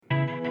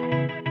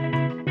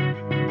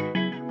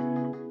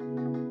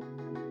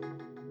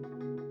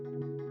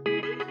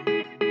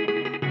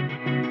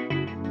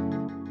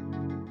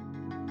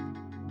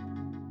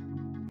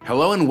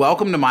Hello and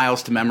welcome to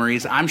Miles to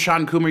Memories. I'm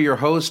Sean Coomer, your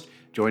host,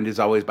 joined as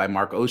always by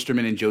Mark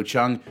Osterman and Joe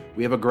Chung.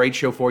 We have a great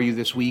show for you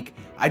this week.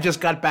 I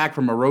just got back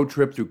from a road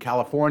trip through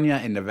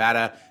California and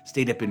Nevada,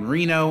 stayed up in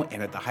Reno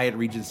and at the Hyatt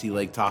Regency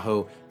Lake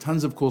Tahoe.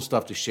 Tons of cool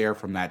stuff to share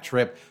from that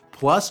trip.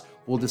 Plus,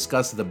 we'll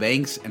discuss the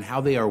banks and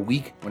how they are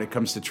weak when it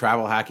comes to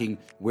travel hacking,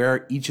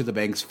 where each of the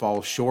banks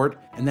falls short.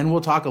 And then we'll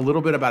talk a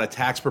little bit about a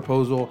tax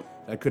proposal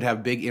that could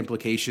have big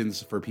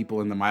implications for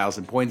people in the miles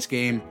and points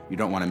game. You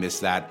don't want to miss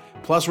that.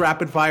 Plus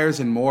rapid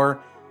fires and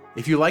more.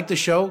 If you like the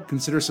show,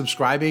 consider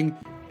subscribing.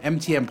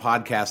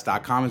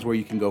 mtmpodcast.com is where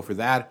you can go for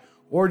that.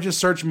 Or just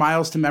search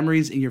Miles to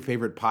Memories in your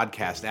favorite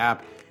podcast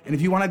app. And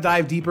if you want to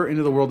dive deeper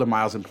into the world of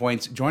miles and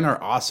points, join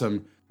our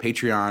awesome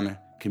Patreon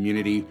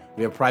community.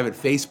 We have private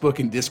Facebook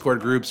and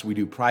Discord groups. We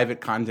do private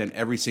content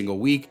every single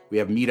week. We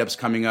have meetups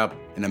coming up,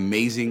 an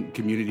amazing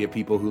community of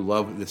people who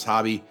love this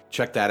hobby.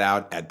 Check that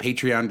out at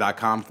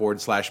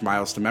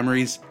patreon.com/miles to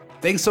memories.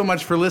 Thanks so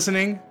much for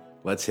listening.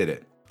 Let's hit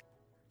it.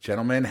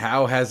 Gentlemen,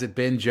 how has it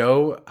been?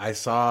 Joe, I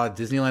saw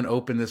Disneyland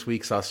open this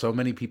week, saw so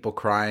many people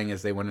crying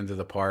as they went into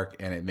the park,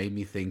 and it made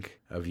me think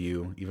of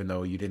you, even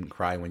though you didn't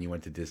cry when you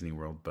went to Disney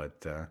World.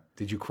 But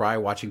did you cry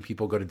watching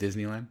people go to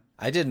Disneyland?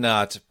 I did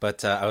not,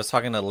 but I was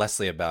talking to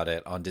Leslie about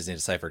it on Disney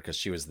Deciphered because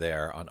she was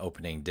there on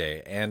opening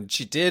day. And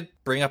she did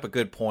bring up a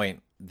good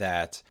point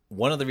that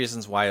one of the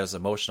reasons why I was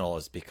emotional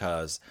is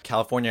because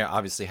California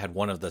obviously had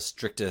one of the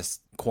strictest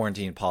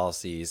quarantine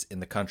policies in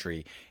the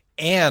country,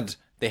 and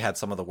they had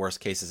some of the worst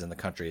cases in the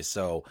country.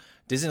 So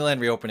Disneyland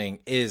reopening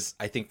is,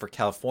 I think, for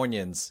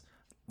Californians,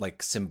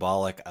 like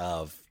symbolic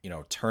of,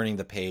 turning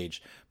the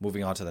page,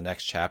 moving on to the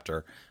next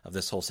chapter of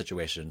this whole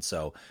situation.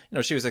 So,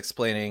 she was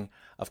explaining,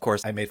 of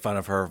course, I made fun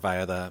of her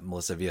via the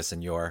Melissa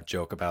Villaseñor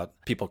joke about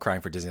people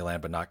crying for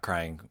Disneyland, but not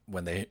crying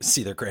when they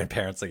see their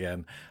grandparents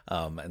again.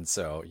 And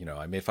so,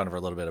 I made fun of her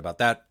a little bit about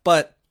that,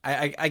 but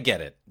I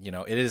get it.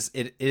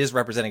 It is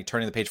representing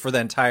turning the page for the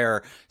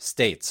entire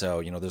state.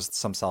 So, there's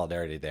some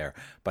solidarity there.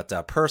 But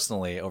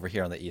personally, over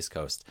here on the East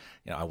Coast,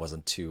 I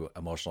wasn't too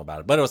emotional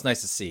about it. But it was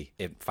nice to see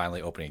it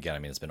finally opening again. I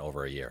mean, it's been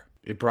over a year.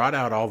 It brought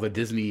out all the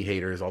Disney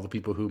haters, all the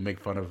people who make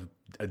fun of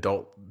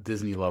adult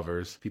Disney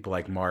lovers, people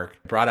like Mark.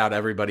 Brought out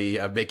everybody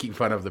making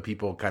fun of the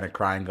people kind of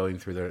crying going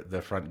through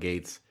the front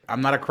gates.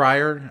 I'm not a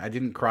crier. I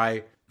didn't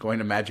cry going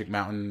to Magic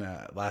Mountain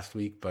last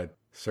week, but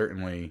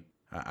certainly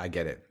I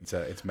get it.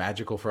 It's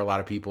magical for a lot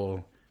of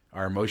people.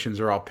 Our emotions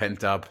are all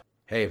pent up.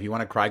 Hey, if you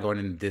want to cry going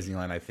into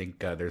Disneyland, I think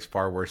there's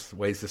far worse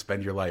ways to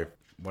spend your life.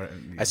 I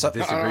don't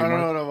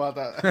know about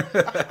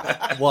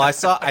that. Well, I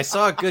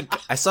saw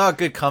a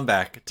good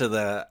comeback to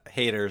the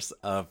haters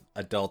of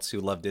adults who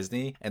love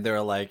Disney, and they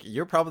were like,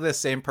 "You're probably the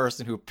same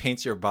person who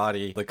paints your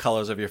body the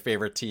colors of your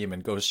favorite team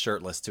and goes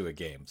shirtless to a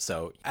game."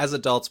 So, as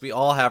adults, we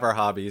all have our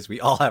hobbies,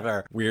 we all have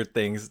our weird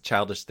things,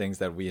 childish things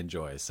that we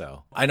enjoy.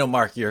 So, I know,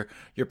 Mark, you're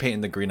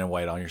painting the green and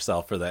white on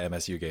yourself for the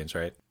MSU games,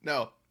 right?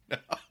 No.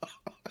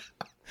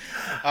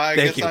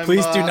 Thank you.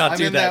 Please do not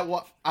do that.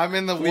 I'm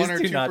in the 1 or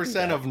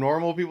 2% of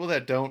normal people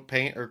that don't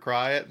paint or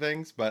cry at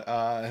things, but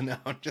no,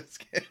 I'm just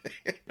kidding.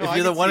 No, if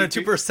you're the 1 or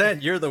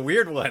 2%, you're the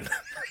weird one.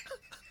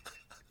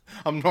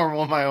 I'm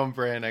normal in my own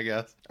brand, I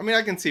guess. I mean,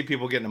 I can see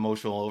people getting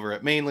emotional over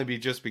it, mainly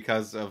just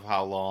because of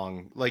how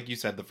long, like you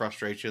said, the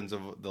frustrations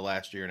of the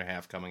last year and a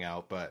half coming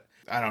out, but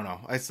I don't know.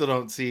 I still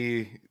don't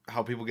see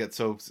how people get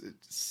so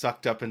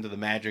sucked up into the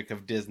magic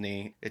of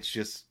Disney. It's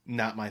just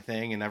not my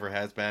thing and never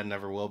has been,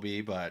 never will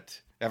be, but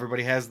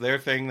everybody has their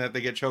thing that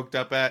they get choked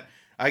up at.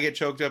 I get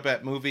choked up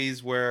at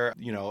movies where,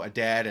 a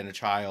dad and a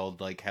child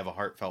like have a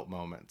heartfelt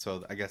moment.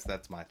 So I guess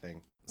that's my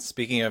thing.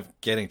 Speaking of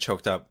getting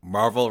choked up,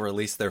 Marvel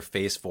released their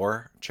Phase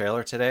 4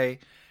 trailer today.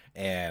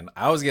 And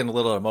I was getting a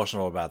little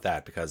emotional about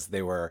that because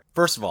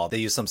first of all, they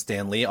used some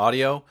Stan Lee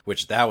audio,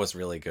 which that was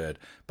really good.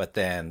 But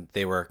then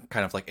they were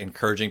kind of like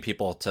encouraging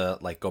people to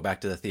like go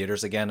back to the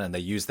theaters again. And they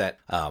used that.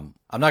 I'm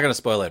not going to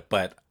spoil it,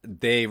 but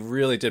they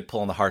really did pull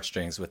on the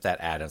heartstrings with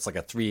that ad. And it's like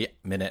a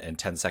 3-minute and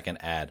 10-second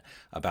ad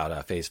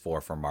about Phase 4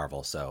 from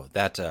Marvel. So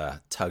that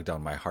tugged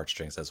on my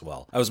heartstrings as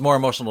well. I was more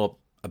emotional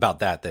about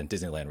that than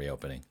Disneyland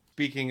reopening.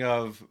 Speaking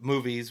of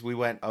movies,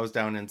 I was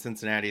down in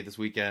Cincinnati this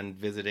weekend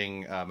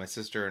visiting my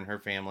sister and her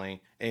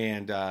family,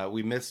 and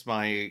we missed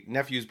my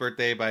nephew's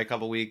birthday by a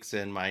couple weeks,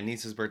 and my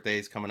niece's birthday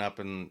is coming up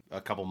in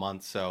a couple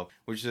months, so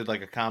we just did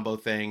like a combo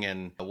thing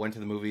and went to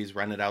the movies,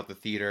 rented out the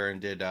theater,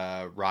 and did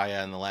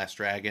Raya and the Last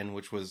Dragon,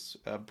 which was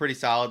pretty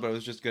solid, but it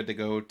was just good to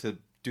go to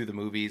do the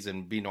movies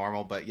and be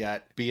normal, but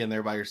yet be in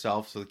there by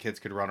yourself so the kids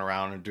could run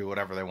around and do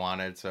whatever they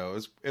wanted. So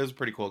it was a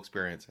pretty cool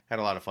experience. Had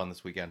a lot of fun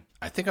this weekend.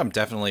 I think I'm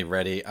definitely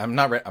ready. I'm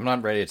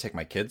not ready to take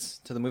my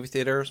kids to the movie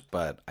theaters,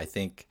 but I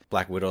think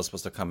Black Widow is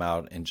supposed to come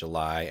out in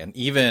July, and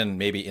even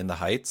maybe In the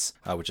Heights,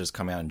 which is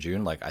coming out in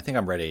June. Like, I think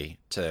I'm ready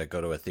to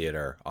go to a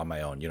theater on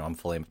my own. I'm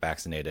fully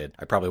vaccinated.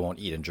 I probably won't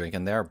eat and drink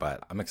in there,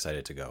 but I'm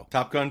excited to go.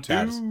 Top Gun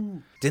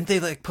 2. Didn't they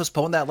like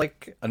postpone that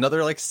like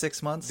another like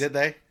 6 months? Did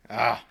they?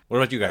 What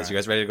about you guys? You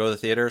guys ready to go to the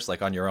theaters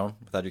like on your own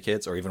without your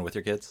kids or even with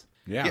your kids?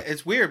 Yeah,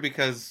 it's weird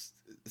because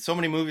so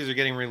many movies are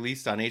getting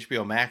released on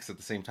HBO Max at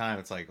the same time.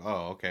 It's like,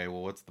 oh, okay,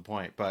 well, what's the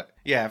point? But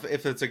yeah,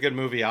 if it's a good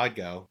movie, I'd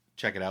go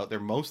check it out. They're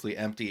mostly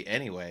empty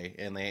anyway,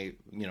 and they,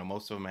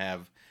 most of them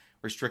have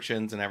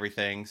restrictions and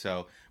everything.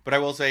 So, but I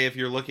will say, if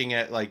you're looking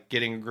at like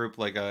getting a group,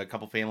 like a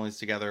couple families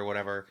together or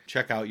whatever,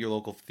 check out your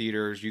local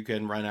theaters. You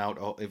can rent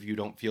out, if you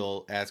don't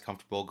feel as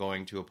comfortable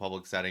going to a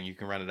public setting, you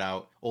can rent it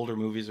out. Older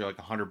movies are like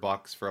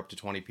 $100 for up to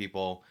 20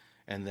 people.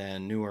 And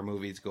then newer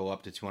movies go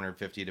up to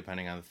 250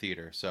 depending on the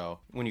theater. So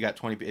when you got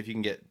 20, if you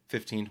can get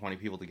 15, 20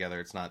 people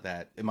together, it's not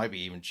that. It might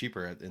be even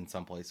cheaper in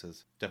some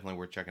places. Definitely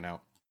worth checking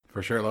out.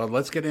 For sure. Well,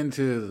 let's get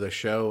into the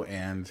show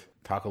and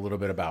talk a little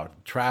bit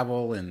about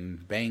travel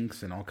and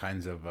banks and all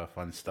kinds of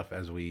fun stuff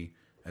as we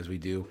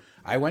do.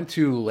 I went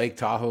to Lake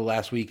Tahoe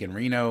last week in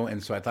Reno,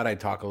 and so I thought I'd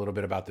talk a little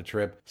bit about the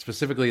trip,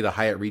 specifically the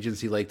Hyatt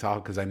Regency Lake Tahoe,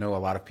 because I know a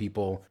lot of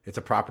people, it's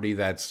a property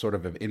that's sort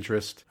of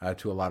interest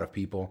to a lot of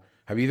people.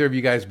 Have either of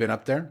you guys been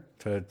up there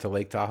to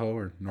Lake Tahoe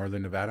or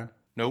Northern Nevada?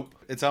 Nope.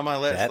 It's on my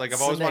list. That's like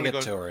I've always wanted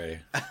to go.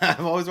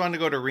 I've always wanted to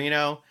go to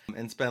Reno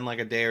and spend like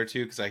a day or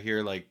two, because I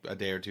hear like a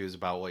day or two is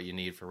about what you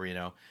need for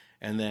Reno,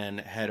 and then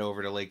head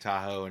over to Lake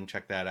Tahoe and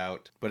check that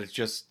out. But it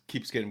just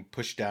keeps getting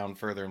pushed down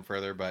further and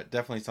further, but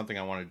definitely something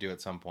I want to do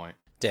at some point.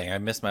 Dang, I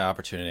missed my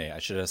opportunity. I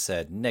should have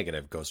said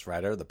negative, Ghost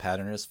Rider. The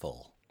pattern is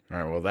full. All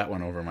right, well, that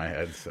went over my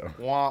head, so.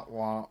 Wah,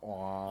 wah,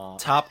 wah.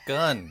 Top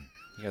Gun.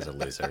 You guys are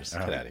losers.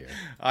 Get out of here.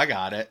 I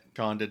got it.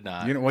 Sean did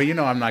not.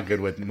 I'm not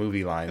good with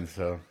movie lines,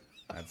 so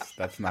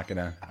that's not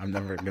gonna. I'm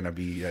never gonna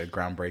be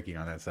groundbreaking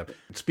on that stuff.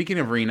 Speaking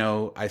of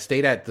Reno, I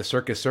stayed at the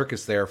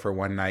Circus there for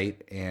one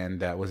night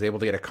and was able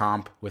to get a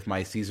comp with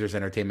my Caesars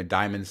Entertainment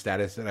Diamond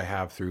status that I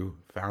have through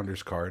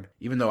Founders Card.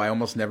 Even though I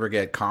almost never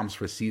get comps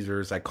for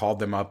Caesars, I called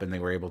them up and they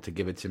were able to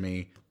give it to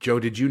me. Joe,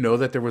 did you know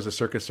that there was a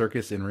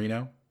Circus in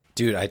Reno?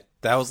 Dude,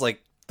 that was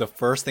like the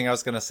first thing I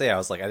was going to say. I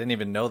was like, I didn't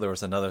even know there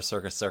was another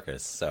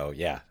Circus. So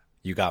yeah,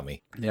 you got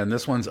me. Yeah, and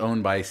this one's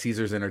owned by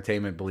Caesars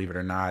Entertainment, believe it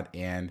or not.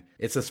 And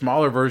it's a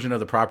smaller version of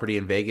the property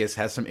in Vegas.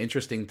 Has some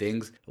interesting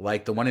things.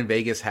 Like the one in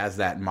Vegas has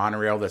that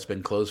monorail that's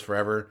been closed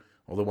forever.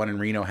 Well, the one in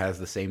Reno has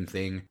the same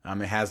thing. It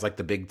has like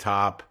the big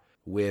top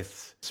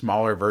with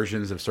smaller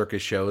versions of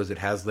circus shows. It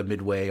has the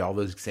Midway, all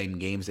those same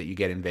games that you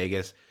get in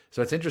Vegas.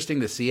 So it's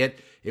interesting to see it.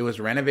 It was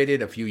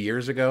renovated a few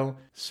years ago.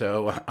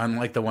 So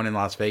unlike the one in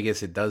Las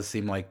Vegas, it does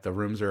seem like the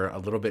rooms are a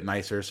little bit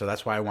nicer. So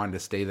that's why I wanted to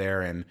stay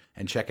there and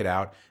check it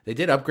out. They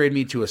did upgrade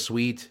me to a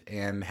suite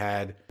and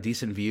had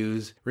decent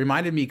views.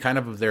 Reminded me kind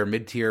of their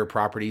mid-tier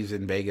properties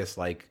in Vegas,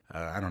 like,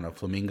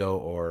 Flamingo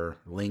or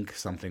Link,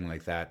 something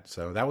like that.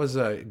 So that was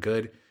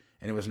good.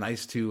 And it was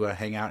nice to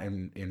hang out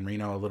in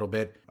Reno a little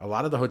bit. A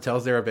lot of the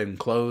hotels there have been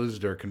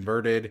closed or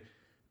converted,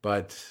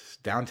 but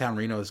downtown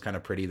Reno is kind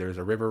of pretty. There's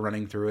a river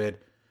running through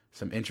it,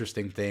 some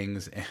interesting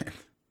things. And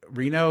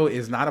Reno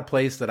is not a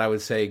place that I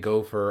would say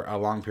go for a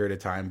long period of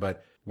time,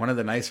 but one of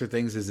the nicer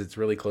things is it's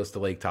really close to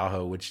Lake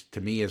Tahoe, which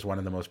to me is one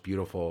of the most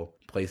beautiful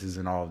places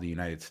in all of the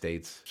United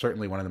States.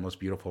 Certainly one of the most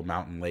beautiful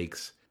mountain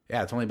lakes.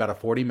 Yeah, it's only about a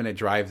 40-minute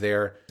drive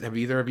there. Have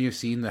either of you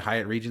seen the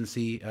Hyatt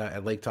Regency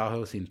at Lake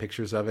Tahoe, seen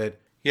pictures of it?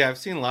 Yeah, I've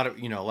seen a lot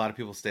of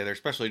people stay there,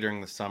 especially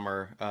during the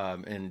summer.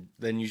 And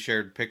then you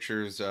shared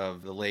pictures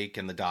of the lake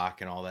and the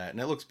dock and all that, and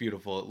it looks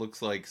beautiful. It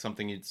looks like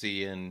something you'd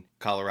see in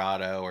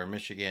Colorado or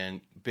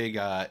Michigan. Big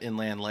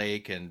inland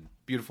lake and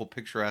beautiful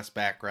picturesque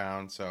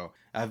background. So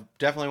I've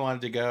definitely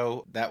wanted to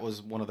go. That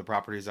was one of the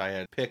properties I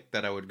had picked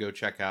that I would go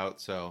check out.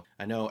 So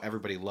I know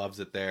everybody loves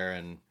it there,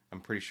 and I'm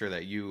pretty sure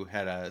that you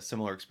had a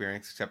similar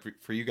experience, except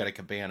for you got a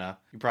cabana.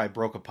 You probably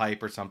broke a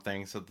pipe or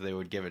something so that they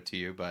would give it to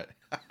you, but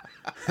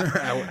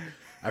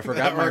I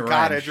forgot my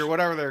cottage or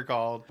whatever they're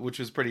called, which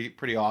was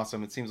pretty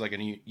awesome. It seems like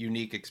a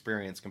unique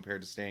experience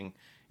compared to staying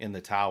in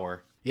the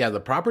tower. Yeah,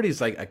 the property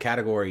is like a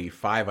category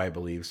 5, I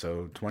believe,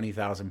 so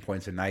 20,000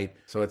 points a night.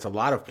 So it's a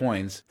lot of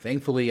points.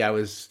 Thankfully, I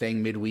was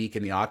staying midweek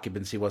and the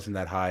occupancy wasn't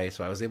that high,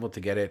 so I was able to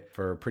get it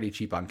for pretty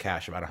cheap on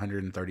cash, about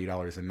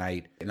 $130 a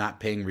night, not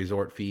paying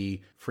resort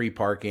fee, free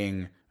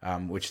parking,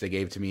 which they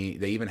gave to me.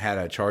 They even had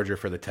a charger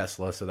for the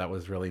Tesla, so that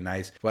was really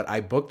nice. But I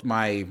booked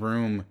my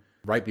room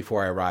right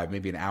before I arrived,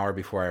 maybe an hour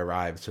before I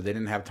arrived. So they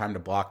didn't have time to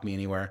block me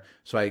anywhere.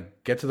 So I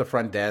get to the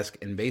front desk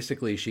and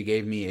basically she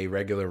gave me a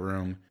regular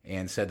room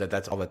and said that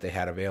that's all that they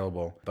had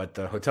available. But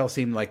the hotel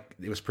seemed like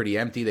it was pretty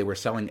empty. They were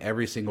selling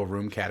every single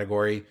room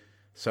category.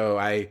 So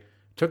I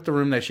took the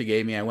room that she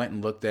gave me. I went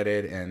and looked at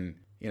it and,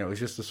 it was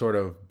just a sort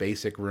of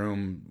basic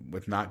room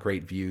with not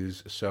great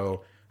views.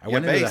 So I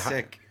went into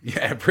basic.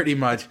 Yeah, pretty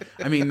much.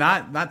 I mean,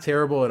 not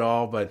terrible at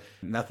all, but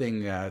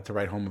nothing to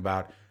write home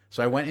about.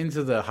 So I went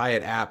into the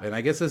Hyatt app, and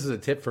I guess this is a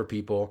tip for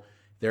people.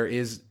 There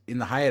is, in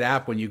the Hyatt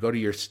app, when you go to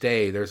your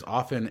stay, there's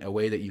often a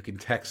way that you can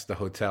text the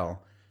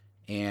hotel.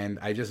 And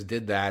I just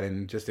did that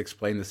and just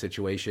explained the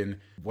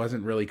situation.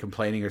 Wasn't really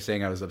complaining or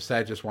saying I was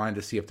upset, just wanted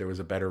to see if there was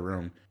a better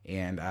room.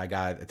 And I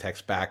got a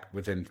text back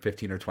within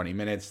 15 or 20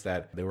 minutes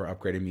that they were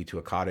upgrading me to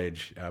a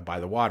cottage by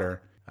the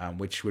water,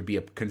 which would be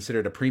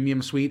considered a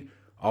premium suite.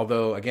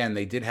 Although, again,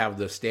 they did have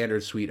the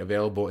standard suite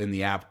available in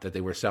the app that they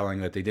were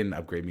selling that they didn't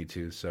upgrade me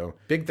to. So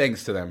big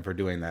thanks to them for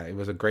doing that. It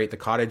was the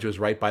cottage was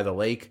right by the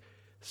lake.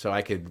 so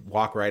I could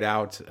walk right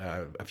out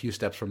a few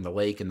steps from the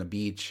lake and the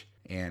beach,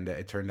 and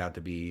it turned out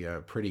to be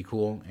pretty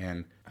cool.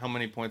 And How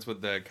many points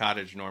would the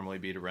cottage normally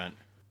be to rent?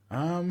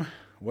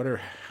 what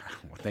are?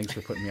 Well, thanks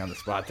for putting me on the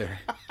spot there.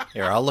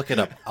 Here, I'll look it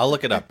up.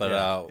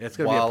 But It's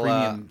going to be a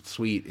premium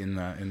suite in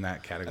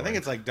that category. I think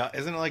it's like,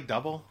 isn't it like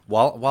double?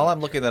 while I'm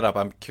looking that up,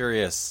 I'm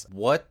curious.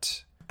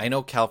 I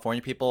know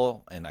California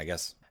people, and I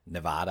guess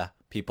Nevada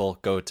people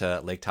go to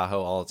Lake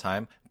Tahoe all the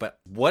time. But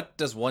what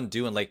does one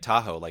do in Lake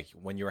Tahoe? Like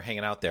when you were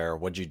hanging out there,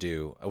 what'd you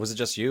do? Was it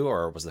just you,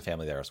 or was the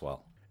family there as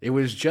well? It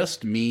was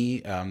just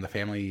me. The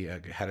family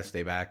had to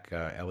stay back.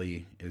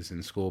 Ellie is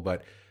in school,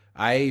 but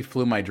I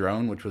flew my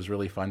drone, which was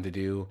really fun to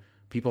do.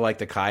 People like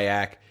to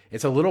kayak.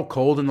 It's a little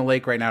cold in the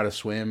lake right now to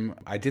swim.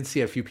 I did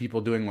see a few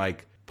people doing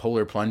like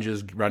polar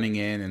plunges, running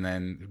in and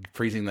then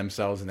freezing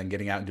themselves and then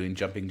getting out and doing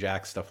jumping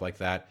jacks, stuff like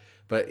that.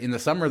 But in the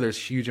summer, there's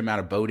a huge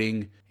amount of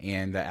boating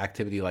and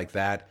activity like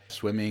that,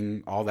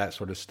 swimming, all that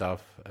sort of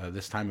stuff.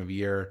 This time of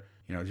year,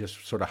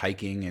 just sort of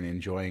hiking and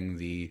enjoying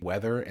the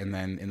weather. And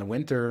then in the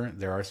winter,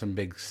 there are some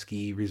big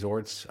ski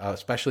resorts,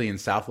 especially in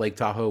South Lake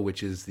Tahoe,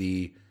 which is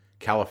the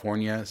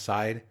California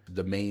side,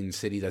 the main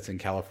city that's in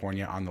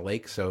California on the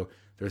lake. So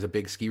there's a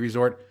big ski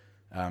resort.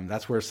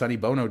 That's where Sonny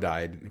Bono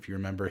died. If you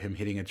remember him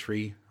hitting a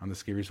tree on the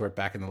ski resort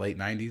back in the late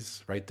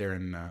 90s, right there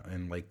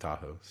in Lake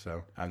Tahoe.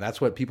 So that's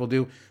what people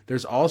do.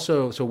 There's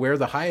also, so where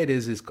the Hyatt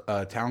is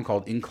a town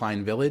called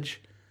Incline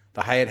Village.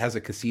 The Hyatt has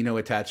a casino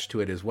attached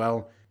to it as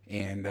well.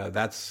 And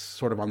that's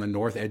sort of on the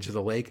north edge of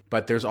the lake.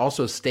 But there's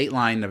also State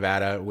Line,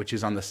 Nevada, which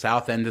is on the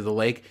south end of the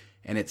lake.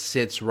 And it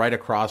sits right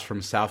across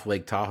from South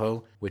Lake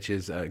Tahoe, which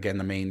is, again,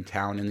 the main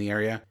town in the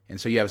area. And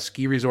so you have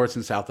ski resorts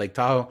in South Lake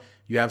Tahoe.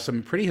 You have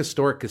some pretty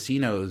historic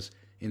casinos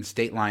in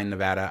State Line,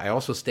 Nevada. I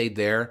also stayed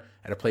there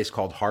at a place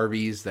called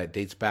Harvey's that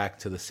dates back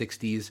to the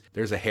 60s.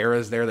 There's a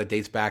Harrah's there that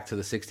dates back to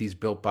the 60s,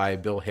 built by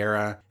Bill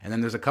Harrah. And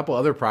then there's a couple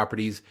other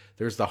properties.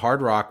 There's the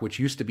Hard Rock, which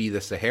used to be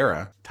the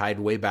Sahara, tied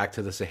way back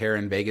to the Sahara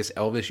in Vegas.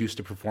 Elvis used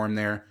to perform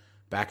there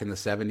back in the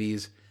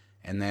 70s.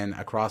 And then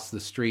across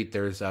the street,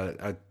 there's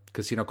a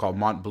casino called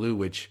Mont Bleu,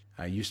 which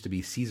used to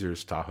be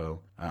Caesars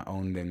Tahoe,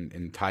 owned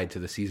and tied to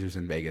the Caesars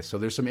in Vegas. So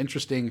there's some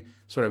interesting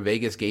sort of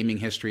Vegas gaming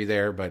history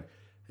there, but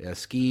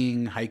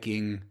skiing,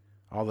 hiking,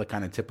 all the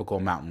kind of typical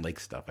mountain lake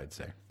stuff, I'd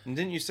say. And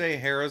didn't you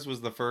say Harrah's was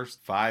the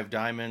first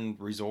 5-diamond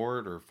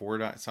resort or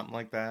something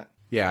like that?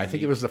 Yeah, I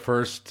think it was the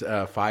first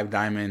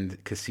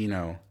 5-diamond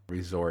casino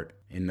resort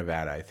in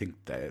Nevada. I think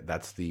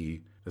that's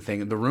the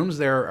thing. The rooms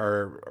there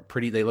are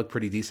they look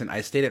pretty decent.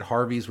 I stayed at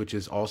Harvey's, which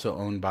is also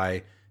owned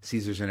by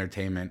Caesars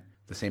Entertainment,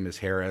 the same as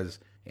Harrah's.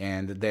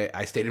 And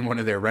I stayed in one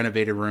of their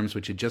renovated rooms,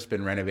 which had just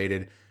been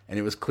renovated. And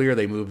it was clear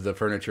they moved the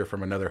furniture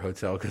from another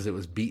hotel because it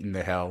was beaten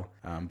to hell.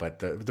 But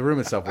the room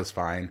itself was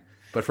fine.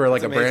 But for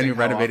like a brand new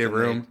renovated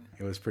room,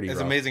 it was pretty rough.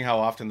 It's amazing how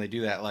often they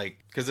do that. Like,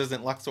 because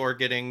isn't Luxor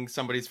getting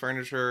somebody's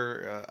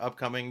furniture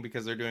upcoming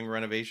because they're doing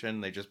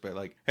renovation? They just put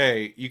like,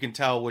 hey, you can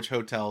tell which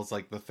hotel's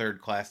like the third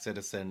class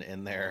citizen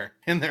in their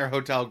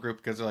hotel group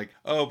because they're like,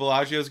 oh,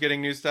 Bellagio's getting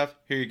new stuff.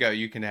 Here you go.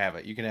 You can have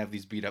it. You can have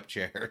these beat up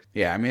chairs.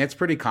 Yeah, I mean, it's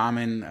pretty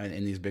common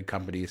in these big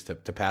companies to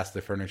pass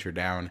the furniture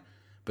down.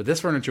 But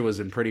this furniture was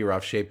in pretty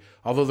rough shape,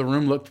 although the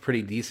room looked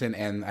pretty decent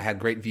and I had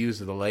great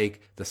views of the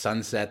lake. The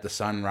sunset, the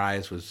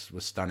sunrise was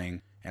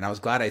stunning. And I was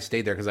glad I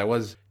stayed there because I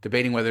was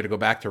debating whether to go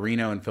back to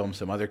Reno and film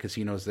some other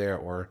casinos there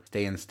or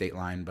stay in State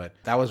Line. But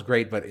that was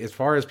great. But as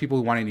far as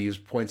people wanting to use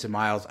points and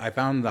miles, I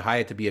found the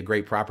Hyatt to be a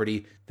great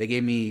property. They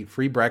gave me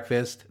free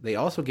breakfast. They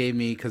also gave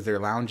me, because their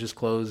lounge is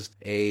closed,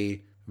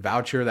 a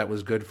voucher that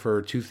was good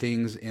for 2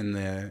 things in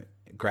the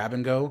grab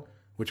and go,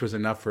 which was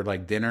enough for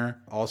like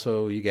dinner.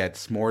 Also, you get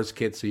s'mores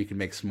kits so you can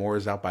make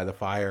s'mores out by the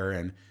fire.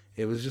 And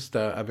it was just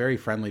a very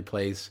friendly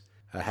place.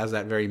 Has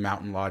that very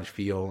mountain lodge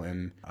feel.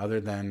 And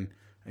other than,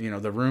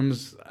 the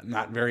room's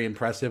not very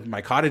impressive.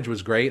 My cottage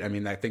was great. I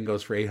mean, that thing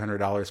goes for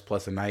 $800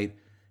 plus a night.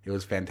 It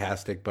was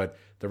fantastic. But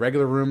the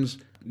regular rooms,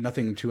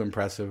 nothing too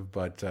impressive.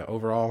 But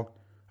overall,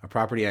 a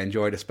property I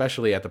enjoyed,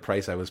 especially at the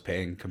price I was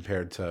paying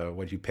compared to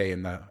what you pay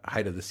in the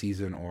height of the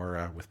season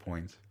or with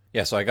points.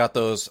 Yeah, so I got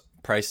those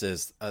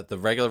prices. The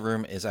regular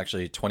room is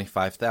actually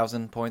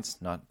 25,000 points,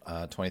 not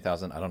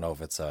 20,000. I don't know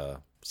if it's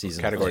a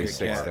season Category thing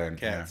 6 or- then.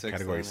 Cat Yeah, 6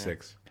 Category then, yeah.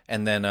 6.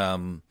 And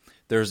then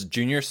there's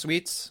junior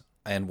suites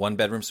and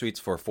 1-bedroom suites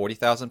for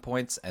 40,000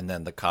 points, and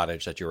then the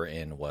cottage that you were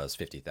in was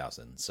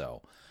 50,000.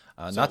 So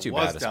not too it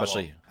was bad, double.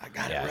 especially I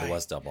got it yeah, right. it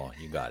was double.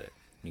 You got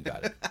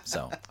it.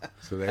 So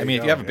So there I mean, you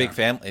if you go, have a big yeah.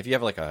 family, if you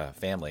have like a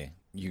family,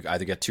 you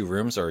either get 2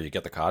 rooms or you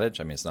get the cottage.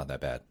 I mean, it's not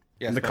that bad.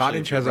 Yeah, And the especially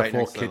cottage if you're has a right full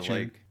next to the kitchen.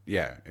 lake.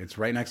 Yeah, it's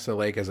right next to the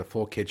lake, has a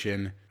full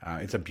kitchen.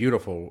 It's a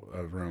beautiful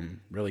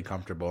room, really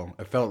comfortable.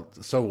 I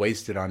felt so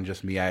wasted on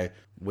just me. I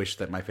wish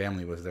that my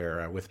family was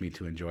there with me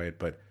to enjoy it,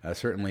 but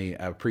certainly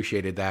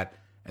appreciated that.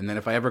 And then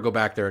if I ever go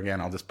back there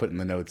again, I'll just put in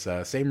the notes,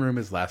 same room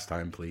as last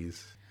time,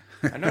 please.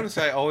 I notice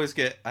I always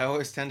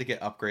tend to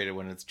get upgraded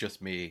when it's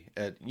just me.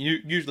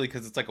 Usually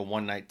because it's like a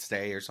 1-night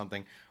stay or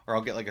something, or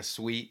I'll get like a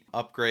suite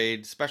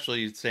upgrade,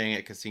 especially staying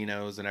at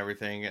casinos and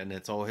everything. And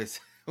it's always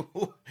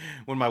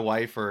when my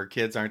wife or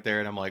kids aren't there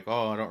and I'm like,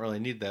 oh, I don't really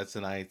need this.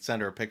 And I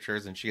send her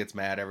pictures and she gets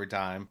mad every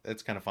time.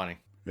 It's kind of funny.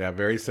 Yeah,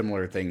 very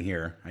similar thing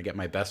here. I get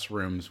my best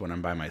rooms when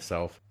I'm by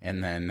myself.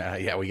 And then,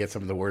 we get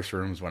some of the worst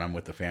rooms when I'm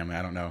with the family.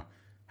 I don't know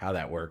how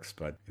that works,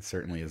 but it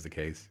certainly is the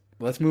case.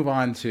 Let's move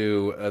on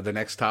to the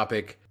next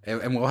topic.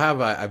 And we'll have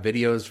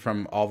videos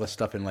from all the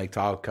stuff in Lake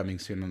Tahoe coming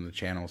soon on the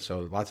channel.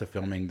 So lots of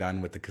filming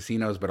done with the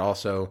casinos, but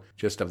also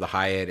just of the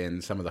Hyatt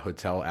and some of the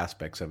hotel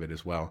aspects of it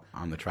as well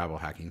on the travel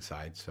hacking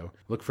side. So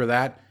look for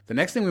that. The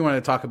next thing we want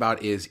to talk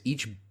about is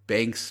each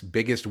bank's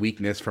biggest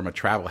weakness from a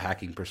travel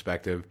hacking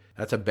perspective.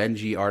 That's a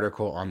Benji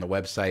article on the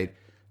website.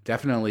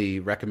 Definitely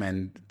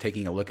recommend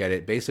taking a look at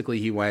it. Basically,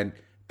 he went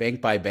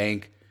bank by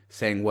bank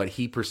saying what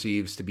he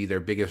perceives to be their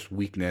biggest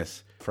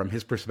weakness from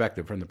his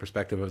perspective, from the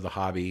perspective of the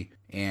hobby.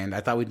 And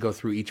I thought we'd go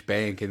through each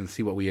bank and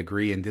see what we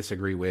agree and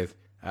disagree with.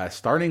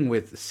 Starting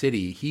with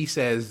Citi, he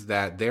says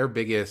that their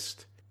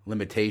biggest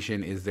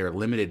limitation is their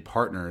limited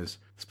partners,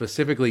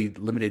 specifically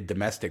limited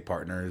domestic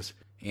partners,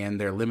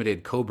 and their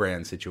limited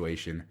co-brand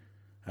situation.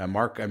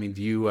 Mark, I mean,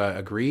 do you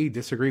agree,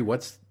 disagree?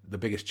 What's the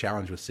biggest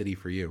challenge with Citi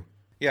for you?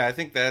 Yeah, I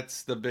think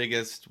that's the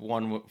biggest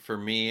one for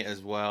me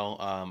as well.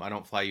 I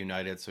don't fly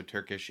United, so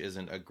Turkish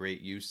isn't a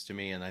great use to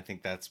me, and I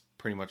think that's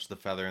pretty much the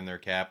feather in their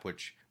cap,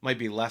 which might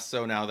be less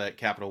so now that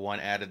Capital One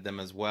added them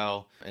as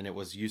well, and it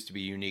was used to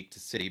be unique to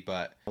Citi.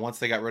 But once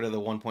they got rid of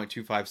the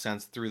 1.25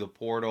 cents through the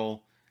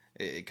portal,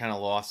 it kind of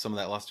lost some of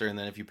that luster. And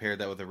then if you paired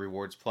that with a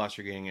Rewards Plus,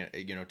 you're getting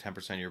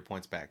 10% of your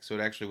points back. So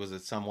it actually was a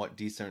somewhat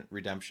decent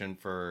redemption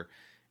for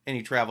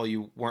any travel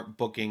you weren't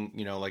booking,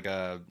 like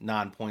a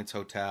non-points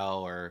hotel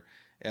or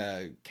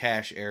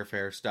cash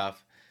airfare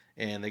stuff,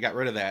 and they got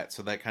rid of that,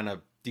 so that kind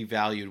of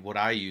devalued what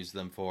I use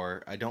them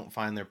for. I don't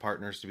find their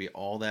partners to be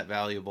all that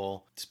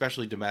valuable,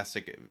 especially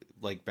domestic.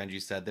 Like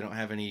Benji said, they don't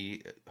have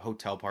any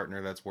hotel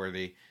partner that's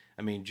worthy.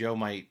 I mean, Joe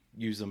might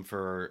use them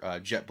for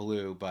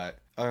JetBlue, but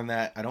other than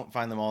that, I don't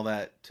find them all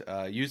that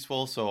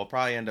useful, so I'll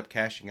probably end up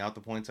cashing out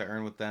the points I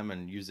earn with them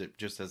and use it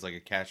just as like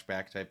a cash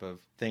back type of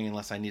thing,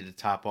 unless I need to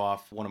top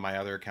off one of my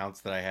other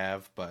accounts that I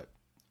have, but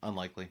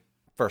unlikely.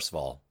 First of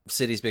all,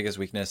 Citi's biggest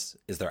weakness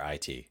is their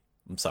IT.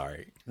 I'm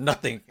sorry.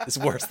 Nothing is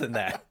worse than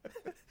that.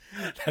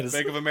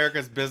 Bank of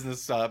America's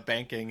business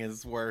banking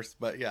is worse,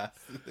 but yeah.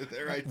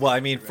 Their IT. Well,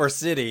 I mean, for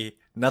Citi,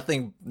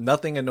 nothing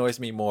annoys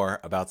me more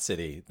about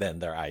Citi than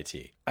their IT.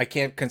 I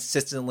can't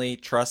consistently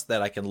trust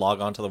that I can log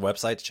onto the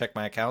website to check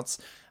my accounts.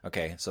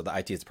 Okay, so the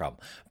IT is the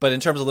problem. But in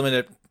terms of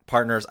limited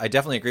partners, I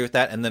definitely agree with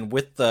that. And then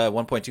with the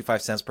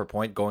 1.25 cents per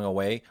point going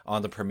away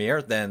on the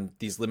Premier, then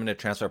these limited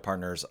transfer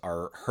partners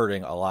are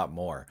hurting a lot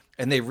more.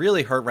 And they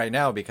really hurt right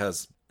now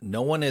because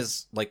no one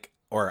is like,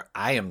 or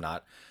I am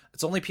not.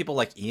 It's only people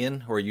like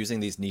Ian who are using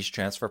these niche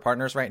transfer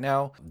partners right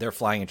now. They're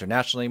flying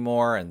internationally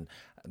more and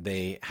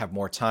they have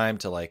more time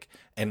to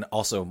and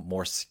also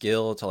more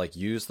skill to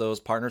use those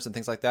partners and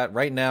things like that.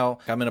 Right now,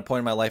 I'm in a point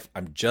in my life,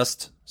 I'm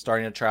just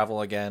starting to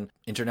travel again.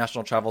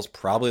 International travel is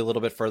probably a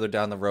little bit further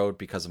down the road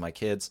because of my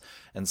kids.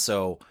 And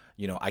so,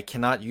 I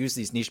cannot use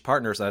these niche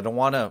partners and I don't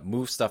want to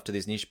move stuff to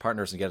these niche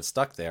partners and get it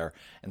stuck there.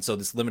 And so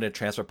this limited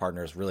transfer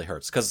partners really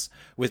hurts because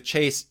with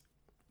Chase,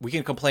 we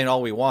can complain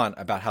all we want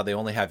about how they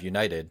only have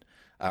United.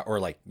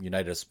 Or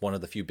United is one of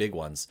the few big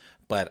ones,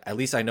 but at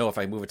least I know if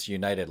I move it to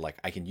United,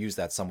 I can use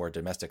that somewhere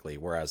domestically.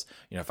 Whereas,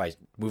 if I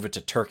move it to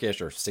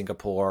Turkish or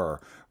Singapore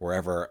or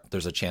wherever,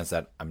 there's a chance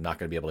that I'm not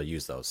going to be able to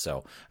use those.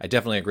 So I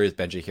definitely agree with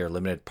Benji here.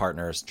 Limited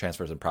partners,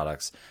 transfers, and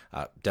products,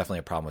 definitely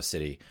a problem with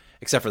Citi,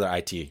 except for their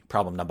IT.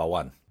 Problem number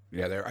one.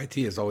 Yeah, their IT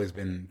has always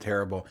been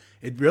terrible.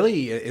 It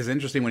really is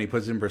interesting when he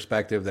puts it in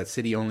perspective that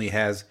Citi only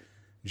has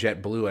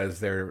JetBlue as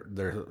their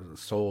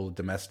sole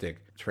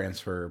domestic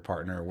transfer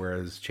partner,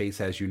 whereas Chase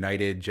has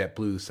United,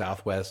 JetBlue,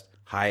 Southwest,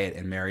 Hyatt,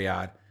 and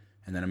Marriott,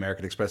 and then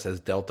American Express has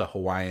Delta,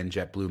 Hawaiian,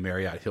 JetBlue,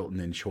 Marriott, Hilton,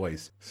 and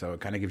Choice. So it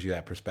kind of gives you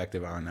that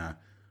perspective on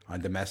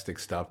domestic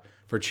stuff.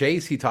 For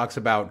Chase, he talks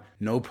about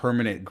no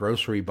permanent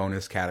grocery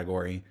bonus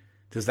category.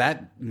 Does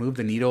that move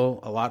the needle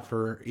a lot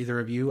for either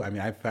of you? I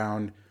mean, I've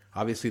found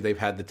obviously they've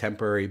had the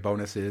temporary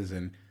bonuses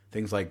and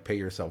things like pay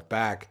yourself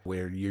back,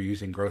 where you're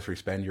using grocery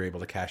spend, you're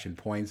able to cash in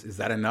points. Is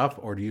that enough,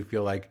 or do you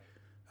feel like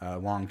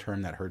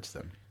long-term that hurts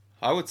them?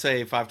 I would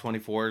say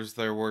 524 is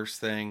their worst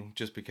thing,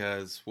 just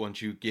because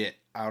once you get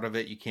out of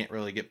it, you can't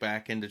really get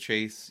back into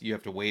Chase. You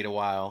have to wait a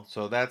while.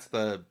 So that's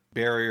the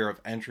barrier of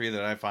entry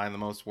that I find the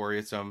most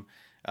worrisome.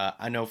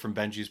 I know from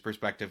Benji's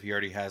perspective, he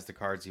already has the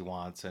cards he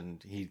wants,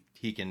 and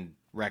he can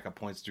rack up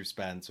points through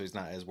spend, so he's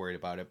not as worried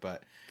about it.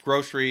 But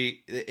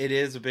grocery, it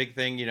is a big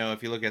thing.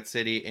 If you look at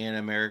Citi and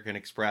American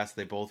Express,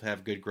 they both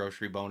have good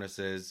grocery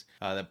bonuses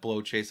that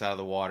blow Chase out of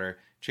the water.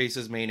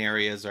 Chase's main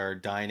areas are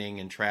dining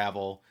and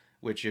travel,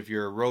 which if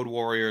you're a road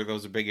warrior,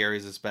 those are big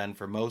areas to spend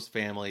for most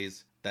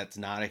families. That's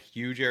not a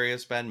huge area to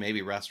spend,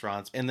 maybe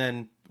restaurants. And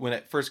then when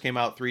it first came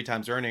out, 3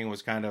 times earning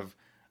was kind of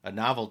a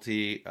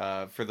novelty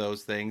for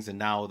those things, and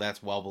now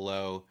that's well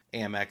below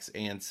Amex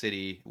and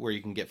Citi, where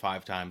you can get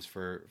 5 times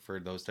for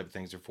those type of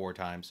things, or 4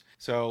 times.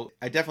 So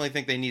I definitely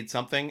think they need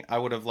something. I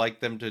would have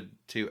liked them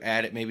to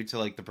add it maybe to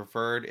like the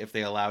preferred, if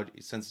they allowed,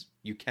 since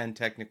you can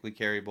technically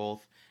carry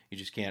both. You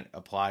just can't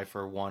apply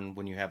for one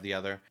when you have the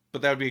other.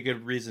 But that would be a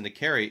good reason to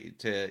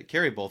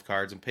carry both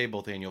cards and pay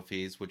both annual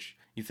fees, which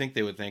you think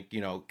they would think,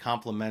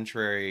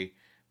 complimentary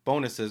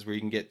bonuses where you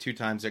can get 2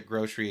 times at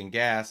grocery and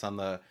gas on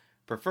the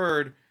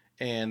preferred,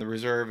 and the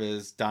reserve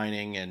is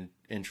dining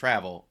and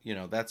travel.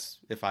 That's,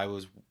 if I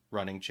was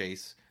running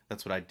Chase,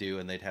 that's what I'd do,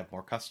 and they'd have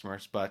more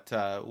customers. But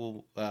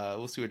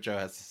we'll see what Joe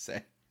has to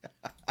say.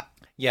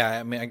 Yeah,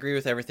 I mean, I agree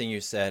with everything you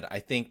said. I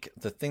think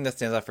the thing that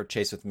stands out for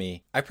Chase with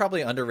me, I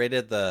probably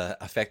underrated the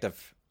effect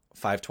of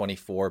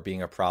 524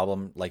 being a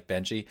problem, like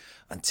Benji,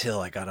 until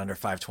I got under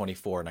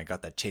 524 and I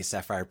got that Chase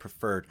Sapphire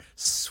Preferred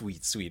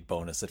sweet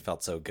bonus. It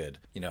felt so good.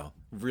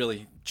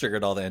 Really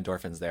triggered all the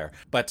endorphins there.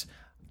 But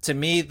to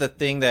me, the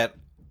thing that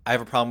I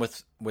have a problem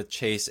with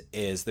Chase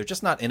is they're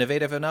just not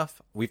innovative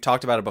enough. We've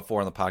talked about it before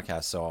on the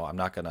podcast, so I'm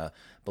not going to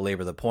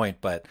belabor the point.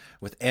 But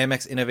with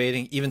Amex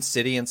innovating, even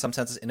Citi in some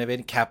senses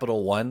innovating,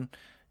 Capital One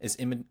is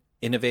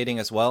innovating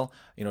as well.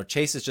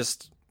 Chase is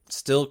just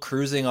still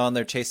cruising on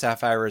their Chase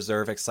Sapphire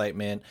Reserve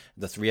excitement,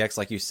 the 3X,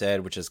 like you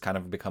said, which has kind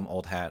of become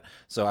old hat.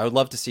 So I would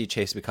love to see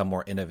Chase become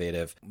more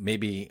innovative.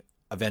 Maybe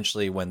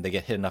eventually when they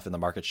get hit enough in the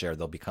market share,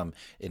 they'll become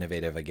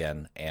innovative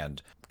again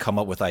and come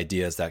up with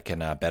ideas that can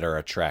better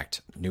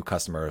attract new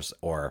customers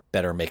or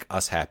better make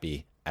us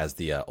happy as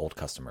the old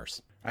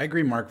customers. I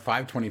agree, Mark.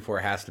 524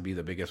 has to be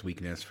the biggest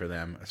weakness for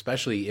them,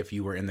 especially if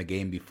you were in the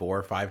game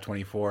before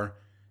 524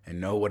 and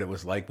know what it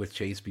was like with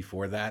Chase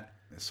before that.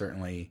 It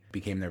certainly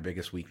became their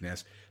biggest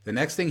weakness. The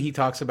next thing he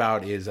talks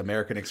about is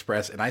American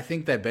Express, and I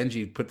think that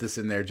Benji put this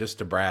in there just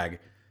to brag,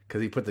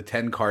 because he put the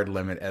 10 card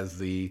limit as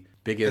the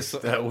biggest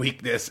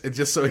weakness. It's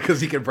just so because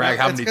he can brag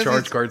how many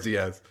charge cards he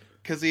has.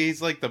 Because he's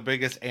like the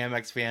biggest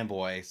Amex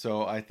fanboy,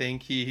 so I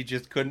think he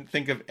just couldn't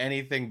think of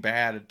anything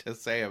bad to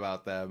say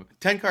about them.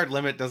 10 card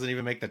limit doesn't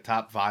even make the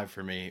top 5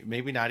 for me.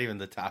 Maybe not even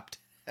the top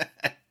 10.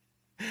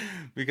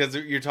 Because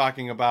you're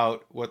talking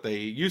about what they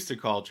used to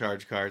call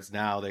charge cards.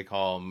 Now they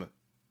call them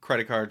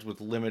credit cards with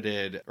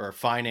limited or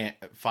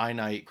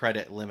finite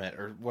credit limit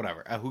or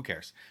whatever. Who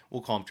cares?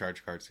 We'll call them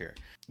charge cards here.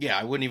 Yeah,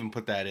 I wouldn't even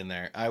put that in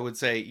there. I would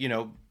say,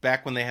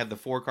 back when they had the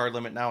 4 card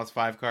limit, now it's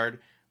 5 card.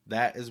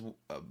 That is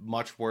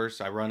much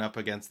worse. I run up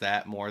against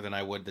that more than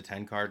I would the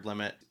 10 card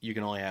limit. You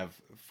can only have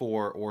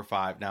 4 or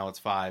 5. Now it's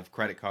 5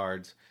 credit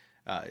cards.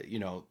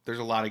 There's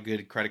a lot of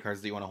good credit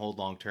cards that you want to hold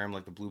long term,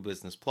 like the Blue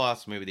Business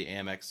Plus, maybe the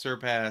Amex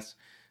Surpass,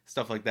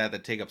 stuff like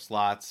that take up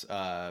slots.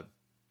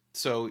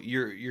 So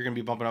you're going to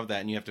be bumping up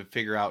that, and you have to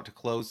figure out to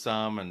close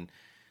some and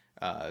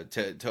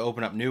to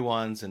open up new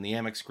ones. And the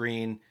Amex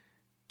Green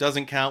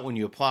doesn't count when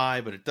you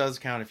apply, but it does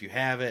count if you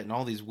have it, and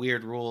all these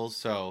weird rules.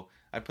 So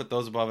I put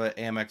those above it.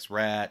 Amex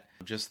Rat,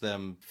 just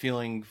them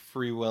feeling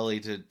free willy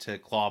to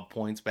claw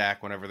points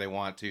back whenever they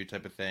want to,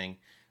 type of thing.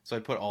 So I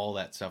put all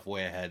that stuff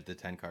way ahead the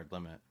 10 card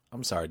limit.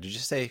 I'm sorry, did you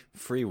say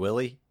Free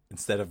Willy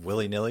instead of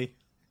Willy Nilly?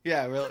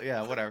 Yeah, really.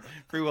 Yeah, whatever.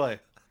 Free Willy.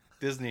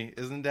 Disney.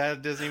 Isn't that a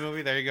Disney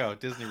movie? There you go.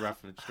 Disney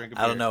reference. Drink a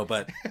beer. I don't know,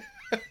 but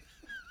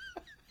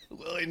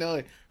Willy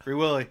Nilly. Free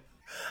Willy.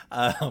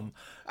 I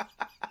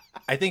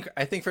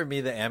think for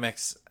me the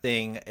Amex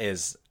thing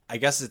is, I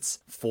guess it's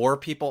for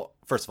people.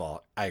 First of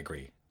all, I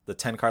agree. The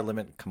 10 card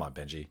limit, come on,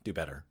 Benji, do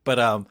better. But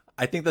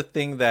I think the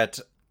thing that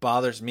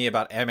bothers me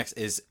about Amex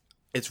is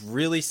it's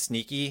really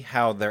sneaky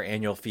how their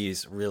annual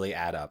fees really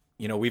add up.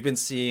 We've been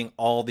seeing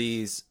all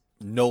these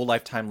no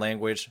lifetime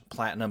language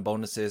platinum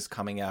bonuses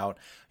coming out,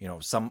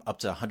 some up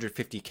to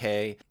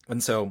 150K.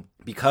 And so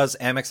because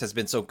Amex has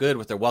been so good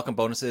with their welcome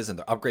bonuses and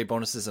their upgrade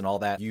bonuses and all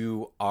that,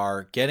 you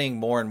are getting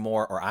more and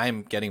more, or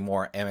I'm getting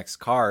more Amex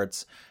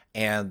cards.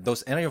 And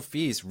those annual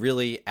fees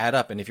really add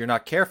up. And if you're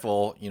not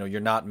careful,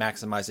 you're not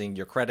maximizing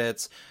your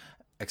credits,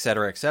 et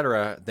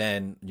cetera,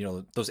 then,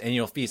 those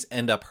annual fees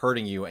end up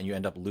hurting you and you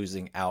end up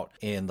losing out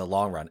in the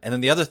long run. And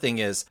then the other thing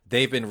is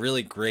they've been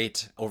really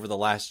great over the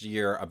last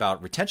year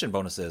about retention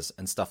bonuses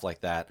and stuff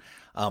like that.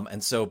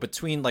 And so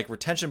between like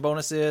retention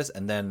bonuses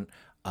and then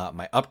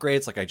my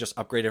upgrades, like I just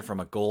upgraded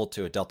from a gold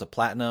to a Delta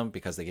Platinum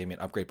because they gave me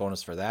an upgrade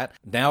bonus for that.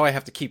 Now I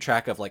have to keep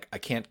track of like, I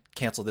can't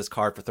cancel this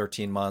card for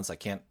 13 months. I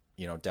can't,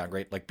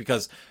 downgrade, like,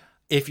 because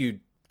if you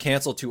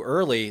cancel too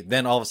early,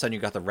 then all of a sudden you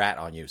got the rat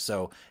on you.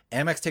 So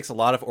Amex takes a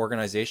lot of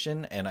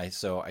organization, and I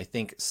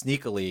think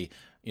sneakily,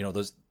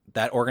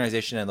 that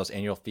organization and those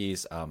annual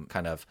fees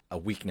kind of a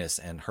weakness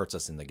and hurts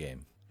us in the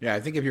game. Yeah, I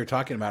think if you're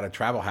talking about a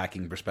travel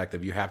hacking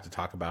perspective, you have to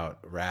talk about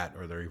RAT,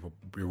 or the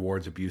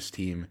rewards abuse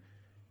team,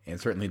 and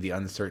certainly the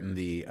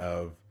uncertainty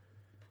of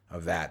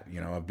that,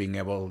 of being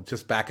able,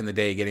 just back in the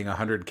day, getting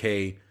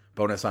 100K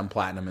bonus on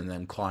platinum and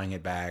then clawing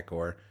it back,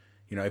 or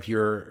if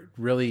you're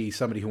really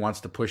somebody who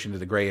wants to push into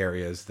the gray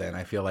areas, then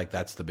I feel like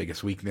that's the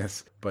biggest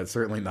weakness, but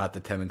certainly not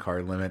the 10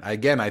 card limit.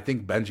 Again, I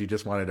think Benji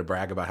just wanted to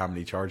brag about how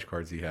many charge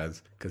cards he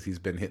has because he's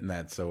been hitting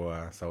that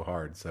so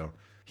hard. So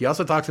he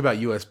also talks about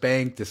US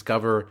Bank,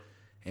 Discover,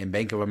 and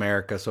Bank of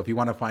America. So if you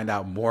want to find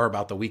out more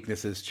about the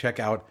weaknesses, check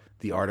out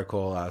the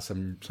article.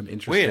 Some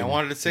interesting. Wait, I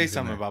wanted to say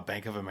something about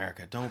Bank of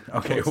America.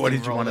 Okay, what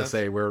did you want to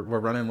say? We're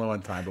running low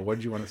on time, but what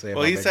did you want to say?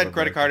 Well, about he Bank said of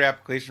credit America? card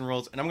application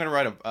rules, and I'm going to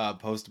write a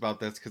post about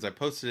this because I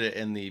posted it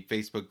in the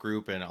Facebook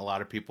group, and a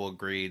lot of people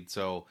agreed.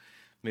 So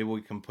maybe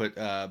we can put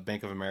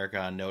Bank of America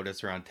on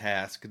notice or on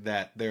task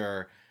that there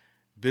are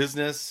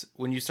business,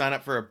 when you sign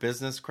up for a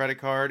business credit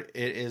card,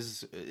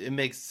 it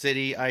makes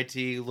Citi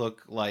IT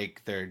look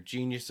like they're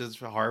geniuses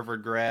for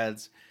Harvard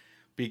grads,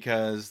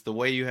 because the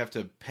way you have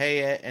to pay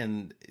it,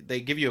 and they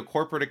give you a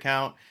corporate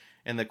account,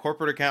 and the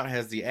corporate account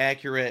has the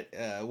accurate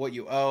what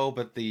you owe,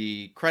 but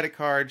the credit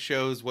card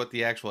shows what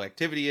the actual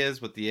activity is,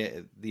 but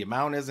the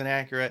amount isn't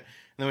accurate.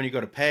 And then when you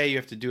go to pay, you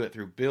have to do it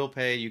through bill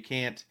pay. You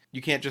can't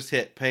just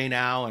hit pay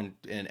now and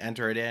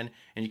enter it in,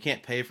 and you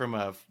can't pay from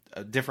a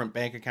different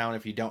bank account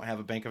if you don't have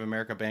a Bank of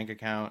America bank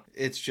account.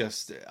 It's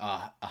just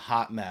a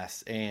hot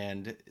mess,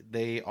 and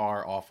they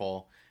are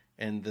awful.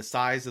 And the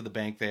size of the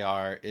bank they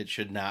are, it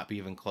should not be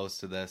even close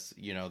to this.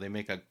 You know, they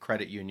make a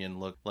credit union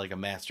look like a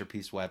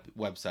masterpiece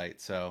website.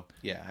 So,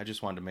 yeah, I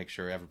just wanted to make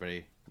sure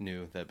everybody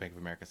knew that Bank of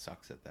America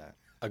sucks at that.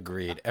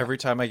 Agreed. Every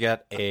time I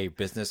get a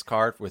business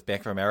card with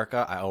Bank of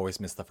America, I always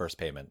miss the first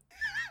payment,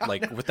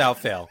 like without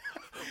fail.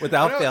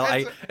 Without fail,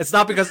 it's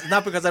not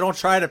because I don't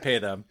try to pay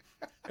them.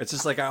 It's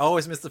just like I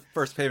always miss the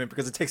first payment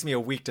because it takes me a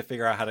week to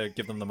figure out how to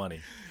give them the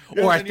money,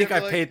 or I think I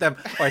paid them,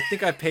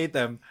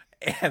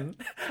 and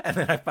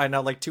then I find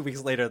out like 2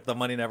 weeks later the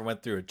money never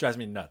went through. It drives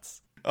me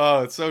nuts.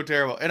 Oh, it's so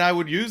terrible. And I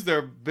would use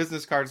their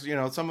business cards. You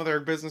know, some of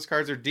their business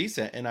cards are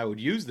decent, and I would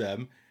use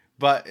them.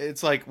 But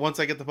it's like, once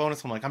I get the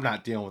bonus, I'm like, I'm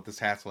not dealing with this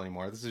hassle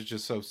anymore. This is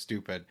just so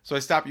stupid. So I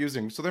stopped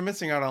using them. So they're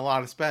missing out on a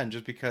lot of spend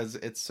just because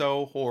it's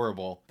so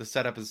horrible. The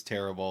setup is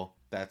terrible.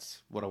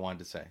 That's what I wanted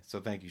to say.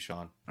 So thank you,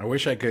 Sean. I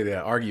wish I could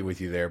argue with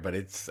you there, but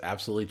it's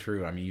absolutely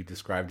true. I mean, you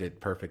described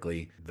it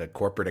perfectly. The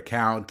corporate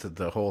account,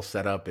 the whole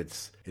setup,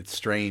 it's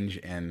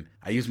strange. And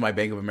I use my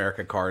Bank of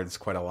America cards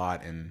quite a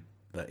lot, and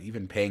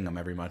even paying them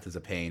every month is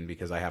a pain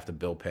because I have to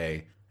bill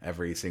pay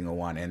every single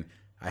one. And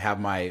I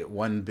have my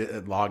one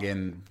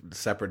login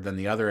separate than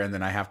the other, and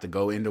then I have to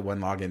go into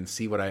one login,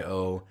 see what I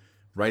owe,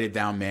 write it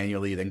down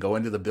manually, then go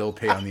into the bill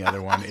pay on the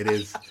other one. It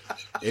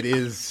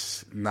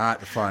is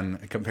not fun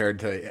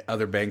compared to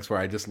other banks where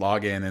I just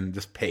log in and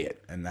just pay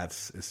it, and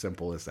that's as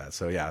simple as that.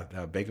 So yeah,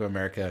 Bank of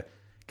America,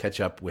 catch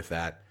up with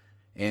that.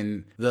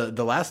 And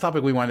the last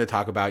topic we wanted to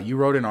talk about, you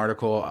wrote an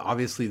article.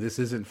 Obviously, this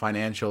isn't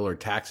financial or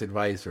tax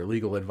advice or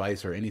legal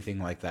advice or anything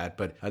like that,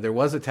 but there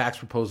was a tax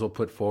proposal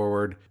put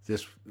forward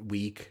this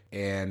week,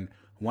 and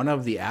one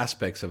of the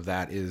aspects of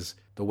that is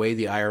the way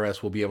the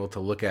IRS will be able to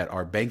look at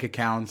our bank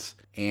accounts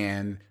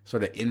and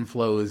sort of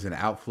inflows and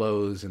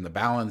outflows and the